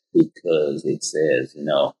is because it says,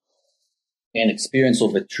 an experience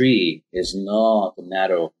of a tree is not a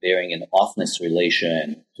matter of bearing an offness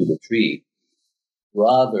relation to the tree,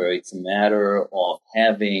 Rather, it's a matter of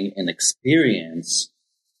having an experience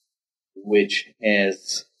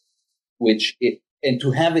and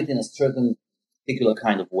to have it in a certain particular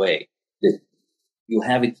kind of way. That you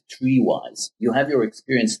have it tree-wise. You have your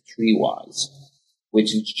experience tree-wise,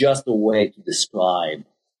 which is just a way to describe,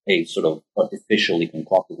 a sort of artificially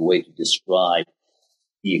concocted way to describe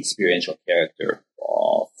the experiential character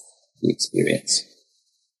of the experience.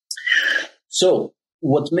 So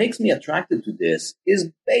what makes me attracted to this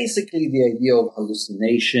is basically the idea of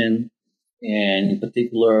hallucination, and in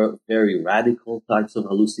particular, very radical types of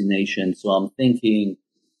hallucination. So I'm thinking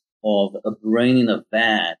of a brain in a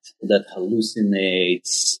vat that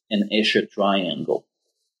hallucinates an Escher triangle.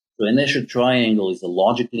 So an Escher triangle is a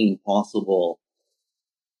logically impossible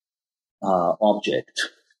object,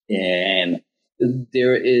 and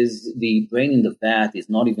the brain in the vat is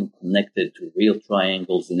not even connected to real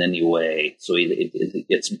triangles in any way. So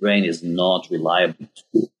its brain is not reliable.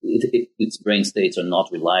 Its brain states are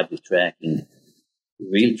not reliably tracking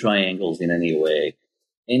real triangles in any way.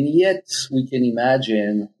 And yet we can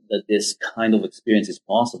imagine that this kind of experience is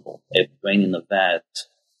possible. A brain in a vat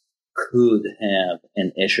could have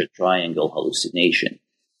an Escher triangle hallucination.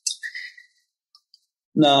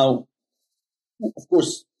 Now, of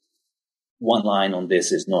course, one line on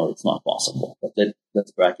this is no, it's not possible. But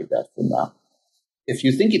let's bracket that for now. If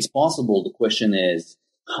you think it's possible, the question is,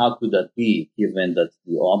 how could that be, given that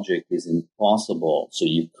the object is impossible, so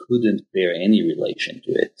you couldn't bear any relation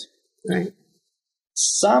to it? Right.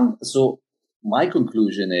 So my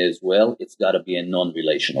conclusion is, well, it's got to be a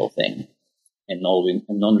non-relational thing, a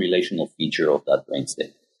non-relational feature of that brain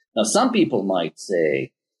state. Now, some people might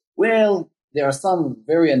say, well, there are some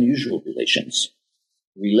very unusual relations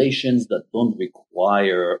that don't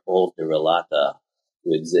require all of the relata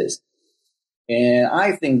to exist. And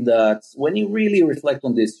I think that when you really reflect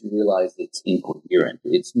on this, you realize it's incoherent.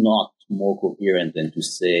 It's not more coherent than to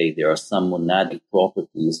say there are some monadic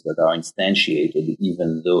properties that are instantiated,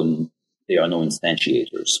 even though there are no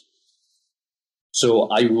instantiators. So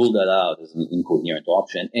I rule that out as an incoherent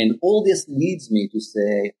option. And all this leads me to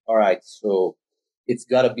say, all right, so it's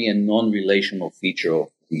got to be a non-relational feature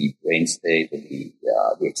of the brain state, of the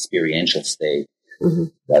experiential state,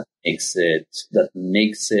 that makes it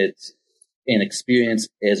an experience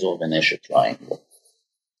as of an Escher triangle.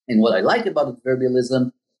 And what I like about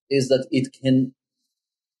adverbialism is that it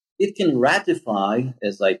can ratify,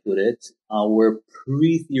 as I put it, our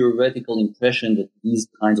pre-theoretical impression that these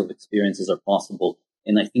kinds of experiences are possible.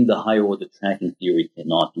 And I think the higher order tracking theory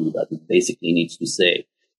cannot do that. It basically needs to say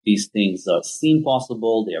these things seem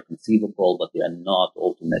possible, they are conceivable, but they are not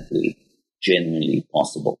ultimately genuinely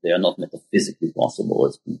possible. They are not metaphysically possible,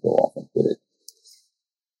 as people often put it.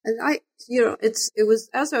 And it was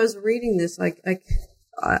as I was reading this, I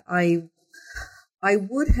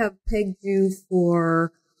would have pegged you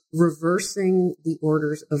for reversing the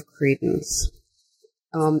orders of credence.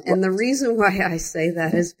 And the reason why I say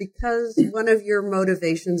that is because one of your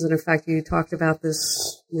motivations, and in fact, you talked about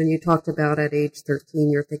this when you talked about at age 13,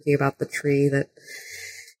 you're thinking about the tree that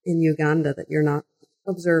in Uganda that you're not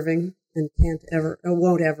observing and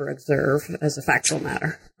won't ever observe as a factual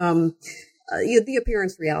matter. The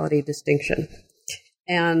appearance reality distinction.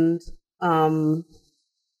 And,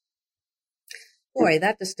 boy,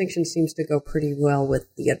 that distinction seems to go pretty well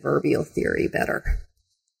with the adverbial theory better.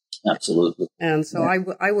 Absolutely. And so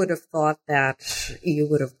I would have thought that you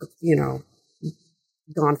would have,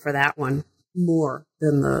 gone for that one more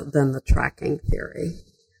than the tracking theory.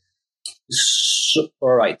 So,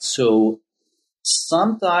 all right. So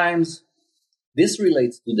sometimes this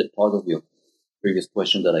relates to the part of your previous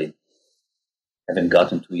question that I haven't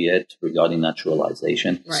gotten to yet regarding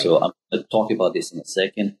naturalization. Right. So I'm going to talk about this in a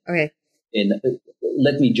second. Okay. And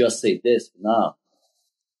let me just say this for now.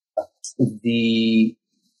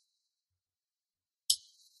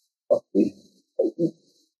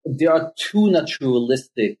 There are two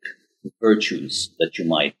naturalistic virtues that you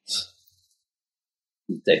might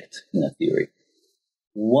detect in a theory.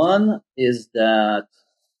 One is that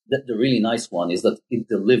the really nice one is that it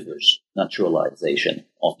delivers naturalization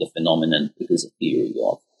of the phenomenon it is a theory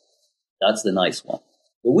of. That's the nice one.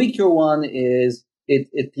 The weaker one is it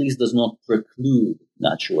at least does not preclude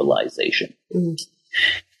naturalization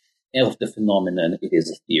of the phenomenon it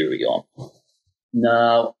is a theory of.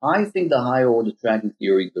 Now, I think the higher order tracking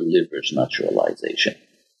theory delivers naturalization.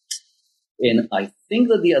 And I think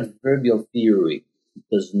that the adverbial theory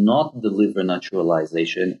does not deliver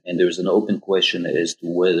naturalization, and there's an open question as to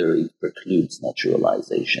whether it precludes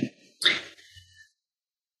naturalization.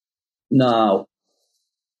 Now,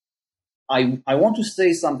 I want to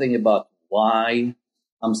say something about why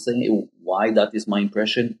I'm saying why that is my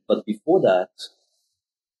impression. But before that,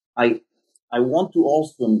 I want to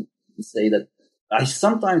also say that I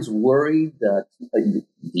sometimes worry that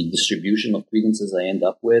the distribution of credences I end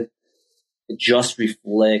up with, it just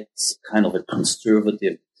reflects kind of a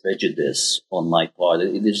conservative prejudice on my part.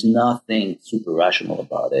 There's nothing super rational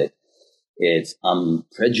about it. I'm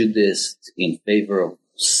prejudiced in favor of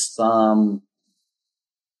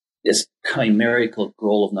this chimerical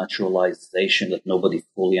goal of naturalization that nobody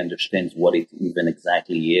fully understands what it even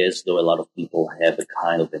exactly is, though a lot of people have a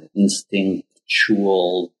kind of an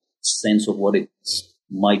instinctual sense of what it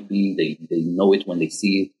might be. They know it when they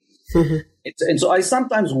see it. Mm-hmm. And so I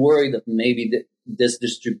sometimes worry that maybe this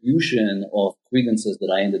distribution of credences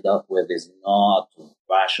that I ended up with is not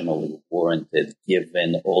rationally warranted,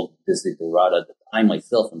 given all this desiderata that I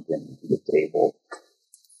myself am bringing to the table.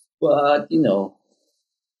 But,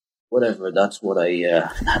 whatever. That's what I.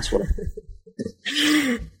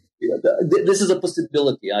 This is a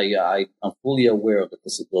possibility. I'm fully aware of the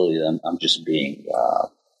possibility that I'm just being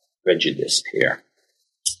prejudiced here.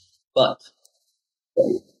 But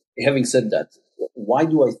having said that, why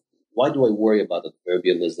do I worry about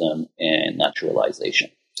adverbialism and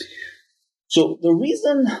naturalization? So the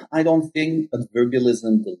reason I don't think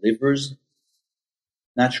adverbialism delivers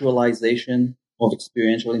naturalization of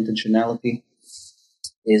experiential intentionality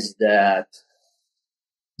is that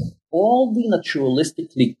all the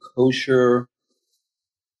naturalistically kosher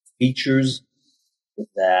features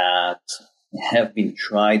that have been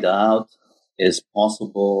tried out as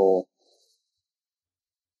possible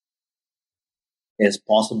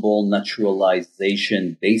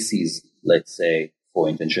naturalization bases, let's say, for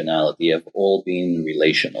intentionality have all been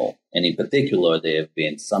relational. And in particular, they have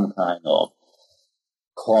been some kind of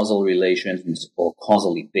causal relations or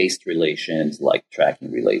causally based relations like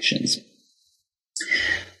tracking relations.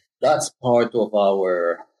 That's part of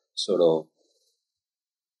our sort of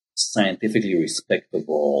scientifically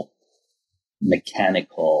respectable,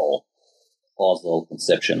 mechanical, causal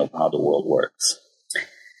conception of how the world works.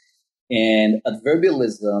 And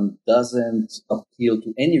adverbialism doesn't appeal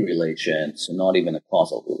to any relation, so not even a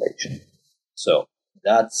causal relation. So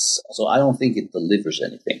I don't think it delivers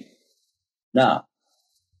anything. Now,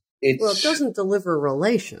 it doesn't deliver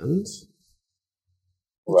relations.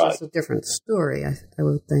 Right. It's a different story, I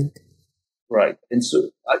would think. Right. And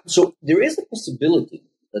so there is a possibility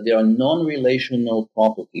that there are non-relational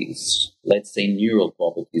properties, let's say neural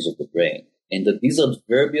properties of the brain, and that these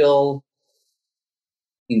adverbial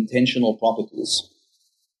intentional properties,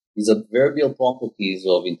 these adverbial properties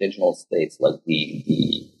of intentional states, like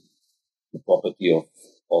the property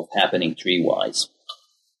of happening tree-wise,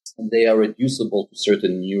 they are reducible to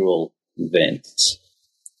certain neural events,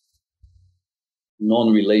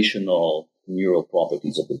 non-relational neural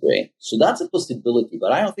properties of the brain. So that's a possibility,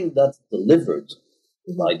 but I don't think that's delivered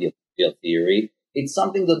by the adverbial theory. It's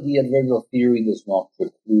something that the adverbial theory does not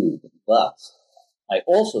preclude. But I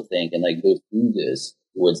also think, and I go through this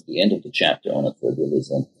towards the end of the chapter on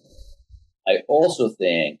adverbialism, I also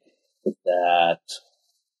think that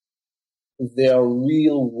there are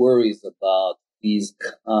real worries about these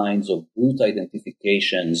kinds of root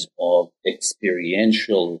identifications of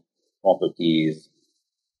experiential properties,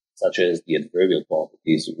 such as the adverbial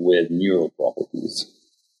properties, with neural properties.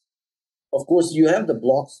 Of course, you have the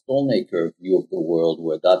Bloch-Stolnaker view of the world,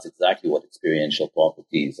 where that's exactly what experiential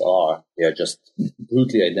properties are. They are just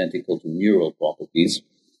brutally identical to neural properties.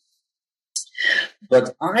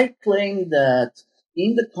 But I claim that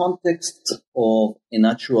in the context of a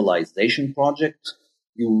naturalization project,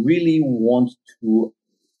 you really want to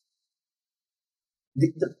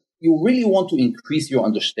increase your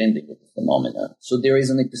understanding of the phenomena. So there is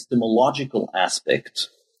an epistemological aspect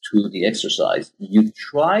to the exercise. You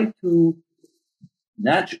try to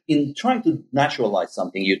in trying to naturalize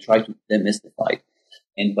something, you try to demystify it.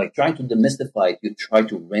 And by trying to demystify it, you try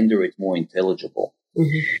to render it more intelligible.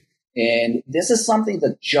 Mm-hmm. And this is something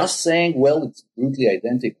that just saying, well, it's brutally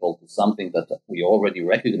identical to something that we already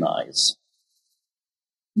recognize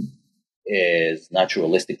as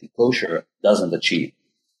naturalistically kosher doesn't achieve.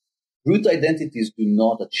 Brute identities do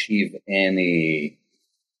not achieve any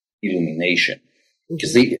illumination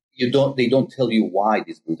because they don't tell you why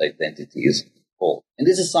these brute identities hold. And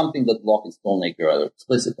this is something that Bloch and Stolnaker are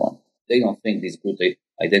explicit on. They don't think these brute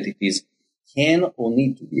identities can or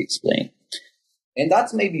need to be explained. And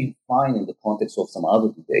that's maybe fine in the context of some other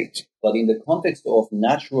debate, but in the context of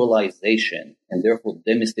naturalization and therefore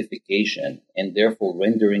demystification and therefore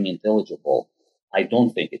rendering intelligible, I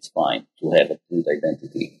don't think it's fine to have a brute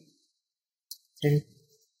identity. Okay.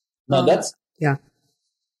 Now Yeah.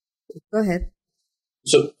 Go ahead.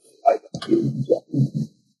 So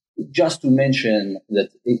just to mention that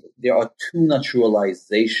there are two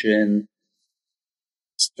naturalization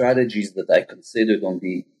strategies that I considered on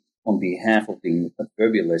behalf of the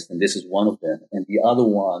adverbialist, and this is one of them. And the other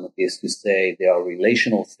one is to say there are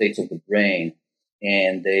relational states of the brain,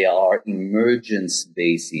 and they are emergence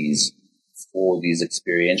bases for these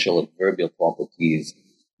experiential adverbial properties,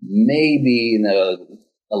 maybe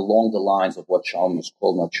along the lines of what Chalmers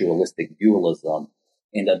called naturalistic dualism,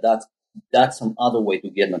 and that's some other way to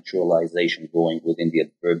get naturalization going within the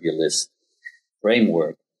adverbialist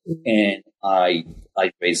framework. And I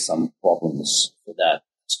raised some problems for that.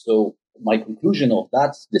 So my conclusion of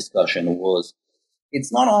that discussion was,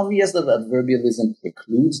 it's not obvious that adverbialism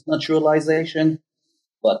precludes naturalization,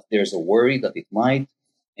 but there's a worry that it might,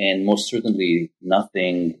 and most certainly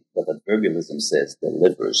nothing that adverbialism says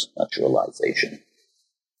delivers naturalization.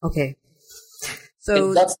 Okay. So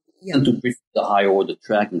and that's to prefer the higher order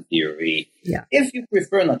tracking theory. Yeah. If you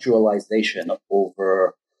prefer naturalization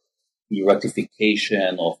over the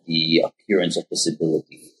rectification of the appearance of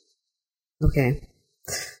disability. Okay.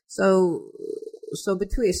 So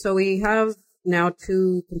we have now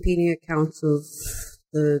two competing accounts of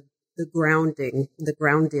the grounding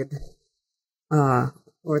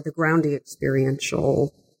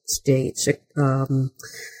experiential states, the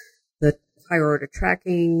higher order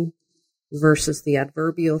tracking versus the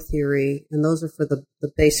adverbial theory, and those are for the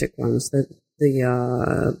basic ones,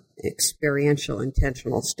 the experiential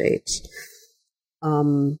intentional states.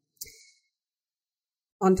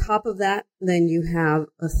 On top of that, then you have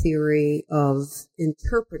a theory of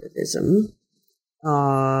interpretivism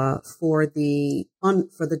for the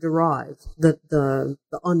derived, the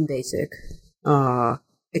unbasic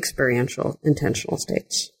experiential intentional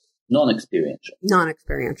states.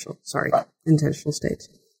 Non-experiential, sorry, right. Intentional states.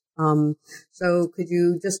 So could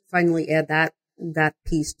you just finally add that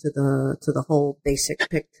piece to the whole basic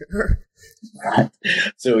picture? Right.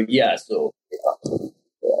 So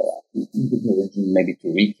maybe to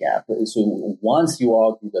recap. So once you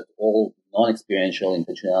argue that all non-experiential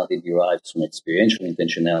intentionality derives from experiential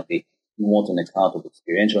intentionality, you want an account of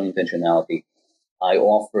experiential intentionality. I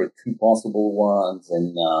offer two possible ones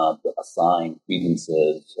and assign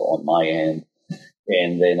credences on my end.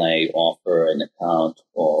 And then I offer an account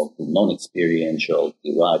of the non-experiential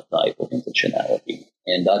derived type of intentionality.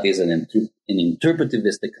 And that is an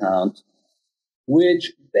interpretivist account,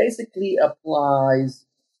 which basically applies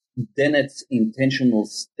Dennett's intentional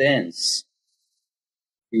stance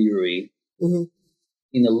theory in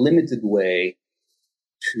a limited way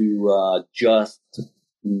to just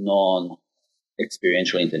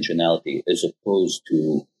non-experiential intentionality, as opposed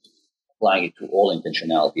to applying it to all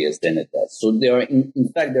intentionality as Dennett does. So there are,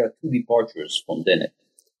 in fact, there are two departures from Dennett.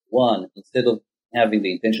 One, instead of having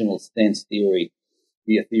the intentional stance theory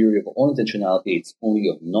be a theory of all intentionality, it's only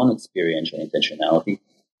of non-experiential intentionality.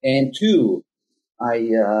 And two,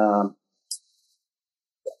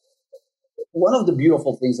 one of the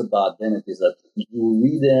beautiful things about Dennett is that you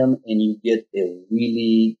read them and you get a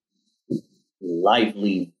really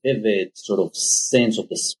lively, vivid sort of sense of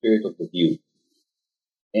the spirit of the view.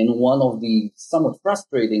 And one of the somewhat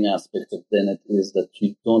frustrating aspects of Dennett is that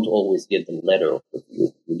you don't always get the letter of the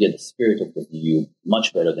view. You get the spirit of the view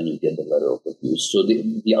much better than you get the letter of the view. So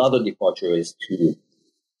the other departure is to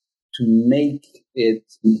make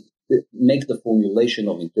the formulation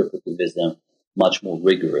of interpretivism much more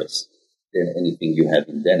rigorous than anything you have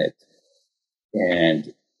in Dennett.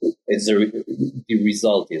 And the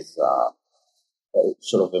result is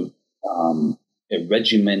sort of a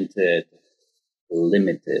regimented,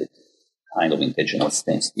 limited kind of intentional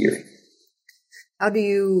stance theory. How do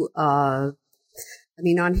you, on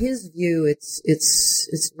his view,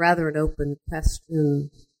 it's rather an open question,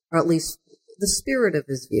 or at least the spirit of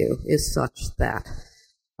his view is such that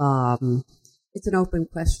it's an open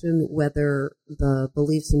question whether the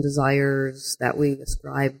beliefs and desires that we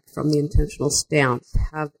ascribe from the intentional stance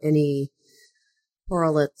have any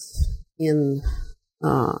correlates in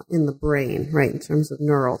the brain, right, in terms of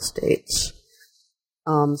neural states.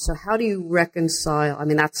 So how do you reconcile,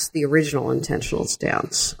 that's the original intentional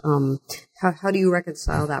stance. How do you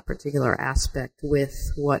reconcile that particular aspect with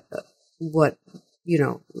what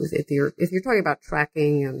if you're talking about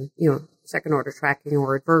tracking and, second order tracking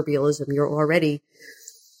or adverbialism, you're already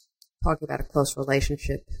talking about a close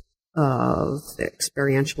relationship of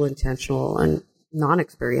experiential intentional and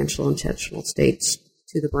non-experiential intentional states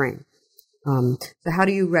to the brain. So how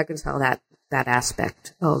do you reconcile that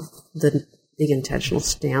aspect of the intentional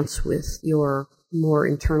stance with your more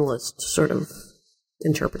internalist sort of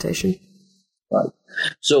interpretation? Right.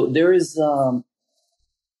 So there is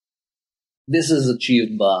this is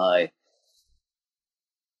achieved by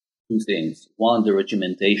two things. One, the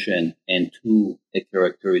regimentation, and two, a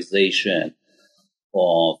characterization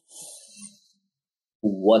of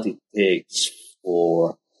what it takes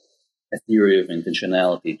for a theory of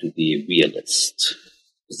intentionality to be a realist.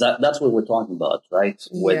 That's what we're talking about, right?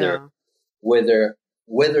 Yeah. Whether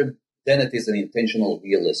Dennett is an intentional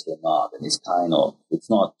realist or not, and it's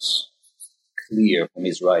not clear from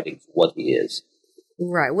his writings what he is.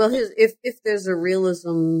 Right. Well, if there's a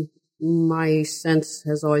realism, my sense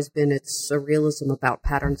has always been it's a realism about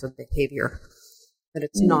patterns of behavior, but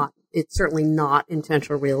it's not. It's certainly not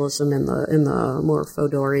intentional realism in the more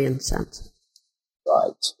Fodorian sense.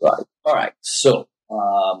 Right. All right. So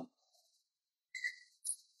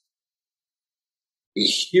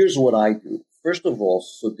here's what I do. First of all,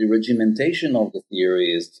 so the regimentation of the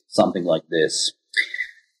theory is something like this.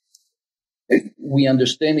 We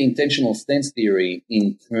understand the intentional stance theory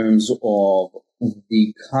in terms of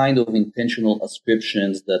the kind of intentional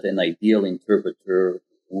ascriptions that an ideal interpreter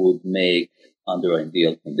would make under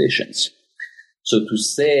ideal conditions. So to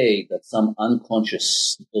say that some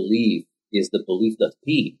unconscious belief is the belief that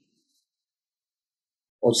P,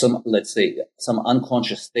 or some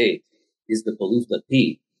unconscious state is the belief that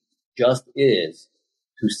P, just is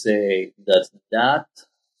to say that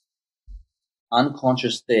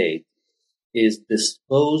unconscious state is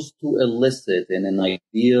disposed to elicit in an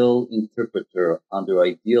ideal interpreter under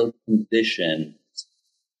ideal conditions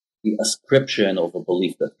the ascription of a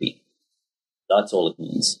belief that P. That's all it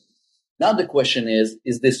means. Now the question is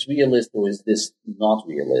this realist or is this not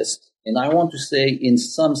realist? And I want to say in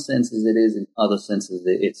some senses it is, in other senses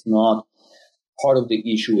it's not. Part of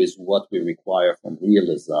the issue is what we require from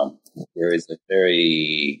realism. There is a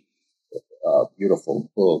very beautiful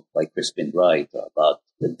book by Crispin Wright about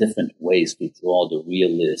the different ways to draw the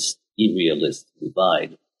realist, irrealist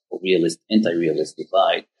divide, or realist, anti-realist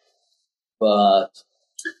divide. But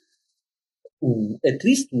at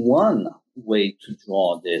least one way to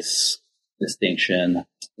draw this distinction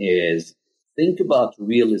is think about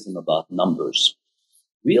realism about numbers.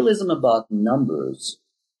 Realism about numbers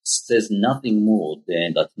says nothing more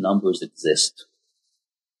than that numbers exist.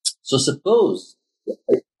 So suppose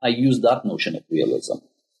I use that notion of realism.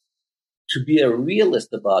 To be a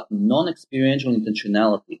realist about non-experiential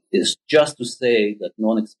intentionality is just to say that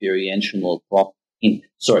non-experiential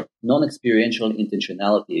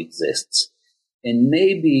intentionality exists. And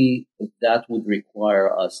maybe that would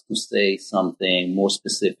require us to say something more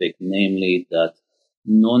specific, namely that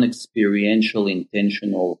non-experiential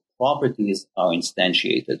intentional properties are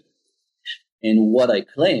instantiated. And what I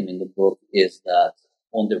claim in the book is that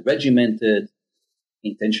on the regimented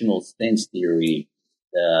intentional stance theory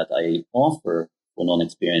that I offer for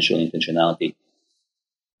non-experiential intentionality,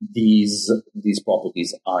 these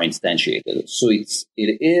properties are instantiated. So it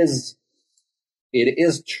is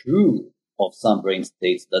true of some brain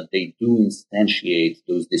states that they do instantiate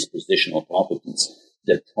those dispositional properties.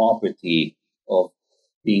 The property of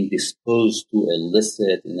being disposed to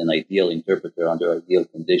elicit in an ideal interpreter under ideal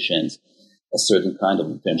conditions a certain kind of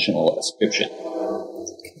intentional ascription.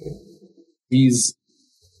 These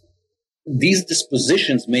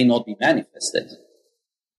dispositions may not be manifested,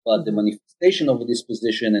 but the manifestation of a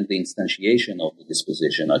disposition and the instantiation of the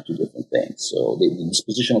disposition are two different things. So the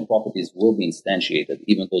dispositional properties will be instantiated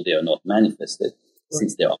even though they are not manifested,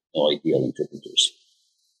 since there are no ideal interpreters.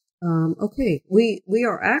 Okay, we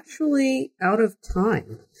are actually out of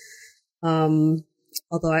time.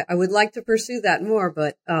 Although I would like to pursue that more,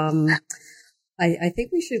 but I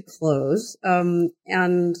think we should close.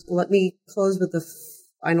 And let me close with the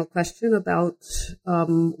final question about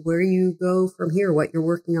where you go from here, what you're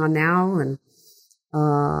working on now, and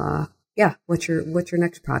what your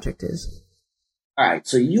next project is. All right.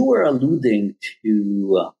 So you were alluding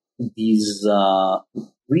to these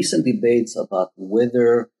recent debates about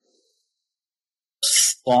whether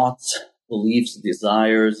thoughts, beliefs,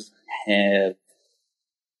 desires have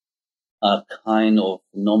a kind of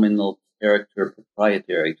nominal character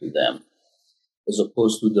proprietary to them, as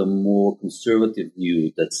opposed to the more conservative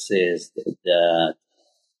view that says that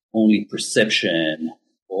only perception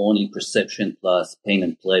plus pain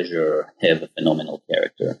and pleasure have a phenomenal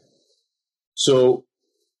character. So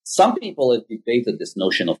some people have debated this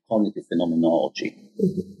notion of cognitive phenomenology.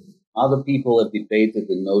 Other people have debated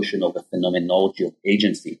the notion of a phenomenology of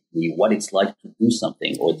agency, what it's like to do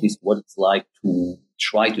something, or at least what it's like to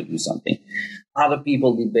try to do something. Other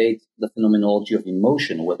people debate the phenomenology of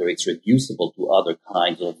emotion, whether it's reducible to other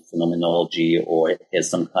kinds of phenomenology or it has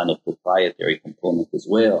some kind of proprietary component as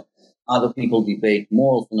well. Other people debate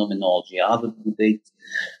moral phenomenology. Others debate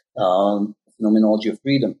phenomenology of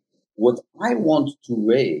freedom. what I want to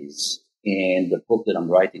raise in the book that I'm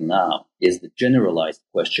writing now is the generalized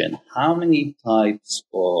question: how many types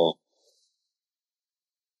of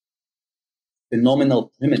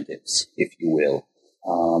phenomenal primitives, if you will,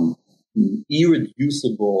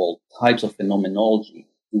 irreducible types of phenomenology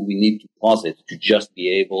do we need to posit to just be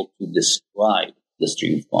able to describe the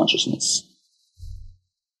stream of consciousness?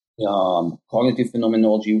 Cognitive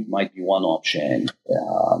phenomenology might be one option.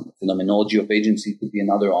 Phenomenology of agency could be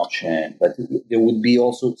another option. But there would be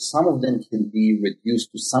also, some of them can be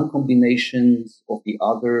reduced to some combinations of the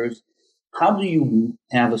others. How do you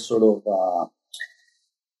have a sort of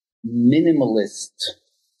minimalist,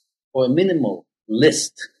 or a minimal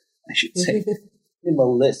list, I should say,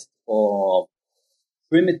 minimal list of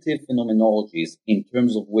primitive phenomenologies in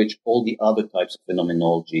terms of which all the other types of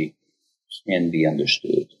phenomenology can be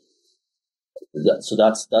understood? So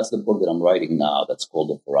that's the book that I'm writing now. That's called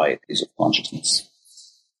The Varieties of Consciousness.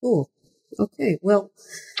 Cool. Okay. Well,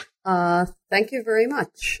 thank you very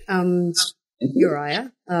much,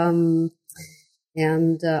 Uriah. And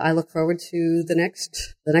I look forward to the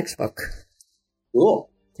next book. Cool.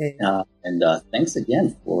 Okay. And thanks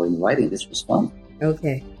again for inviting. This was fun.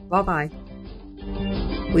 Okay. Bye-bye.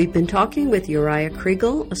 We've been talking with Uriah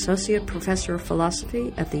Kriegel, Associate Professor of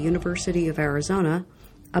Philosophy at the University of Arizona,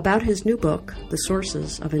 about his new book, The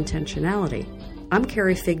Sources of Intentionality. I'm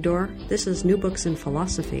Carrie Figdor. This is New Books in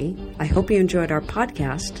Philosophy. I hope you enjoyed our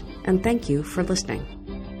podcast, and thank you for listening.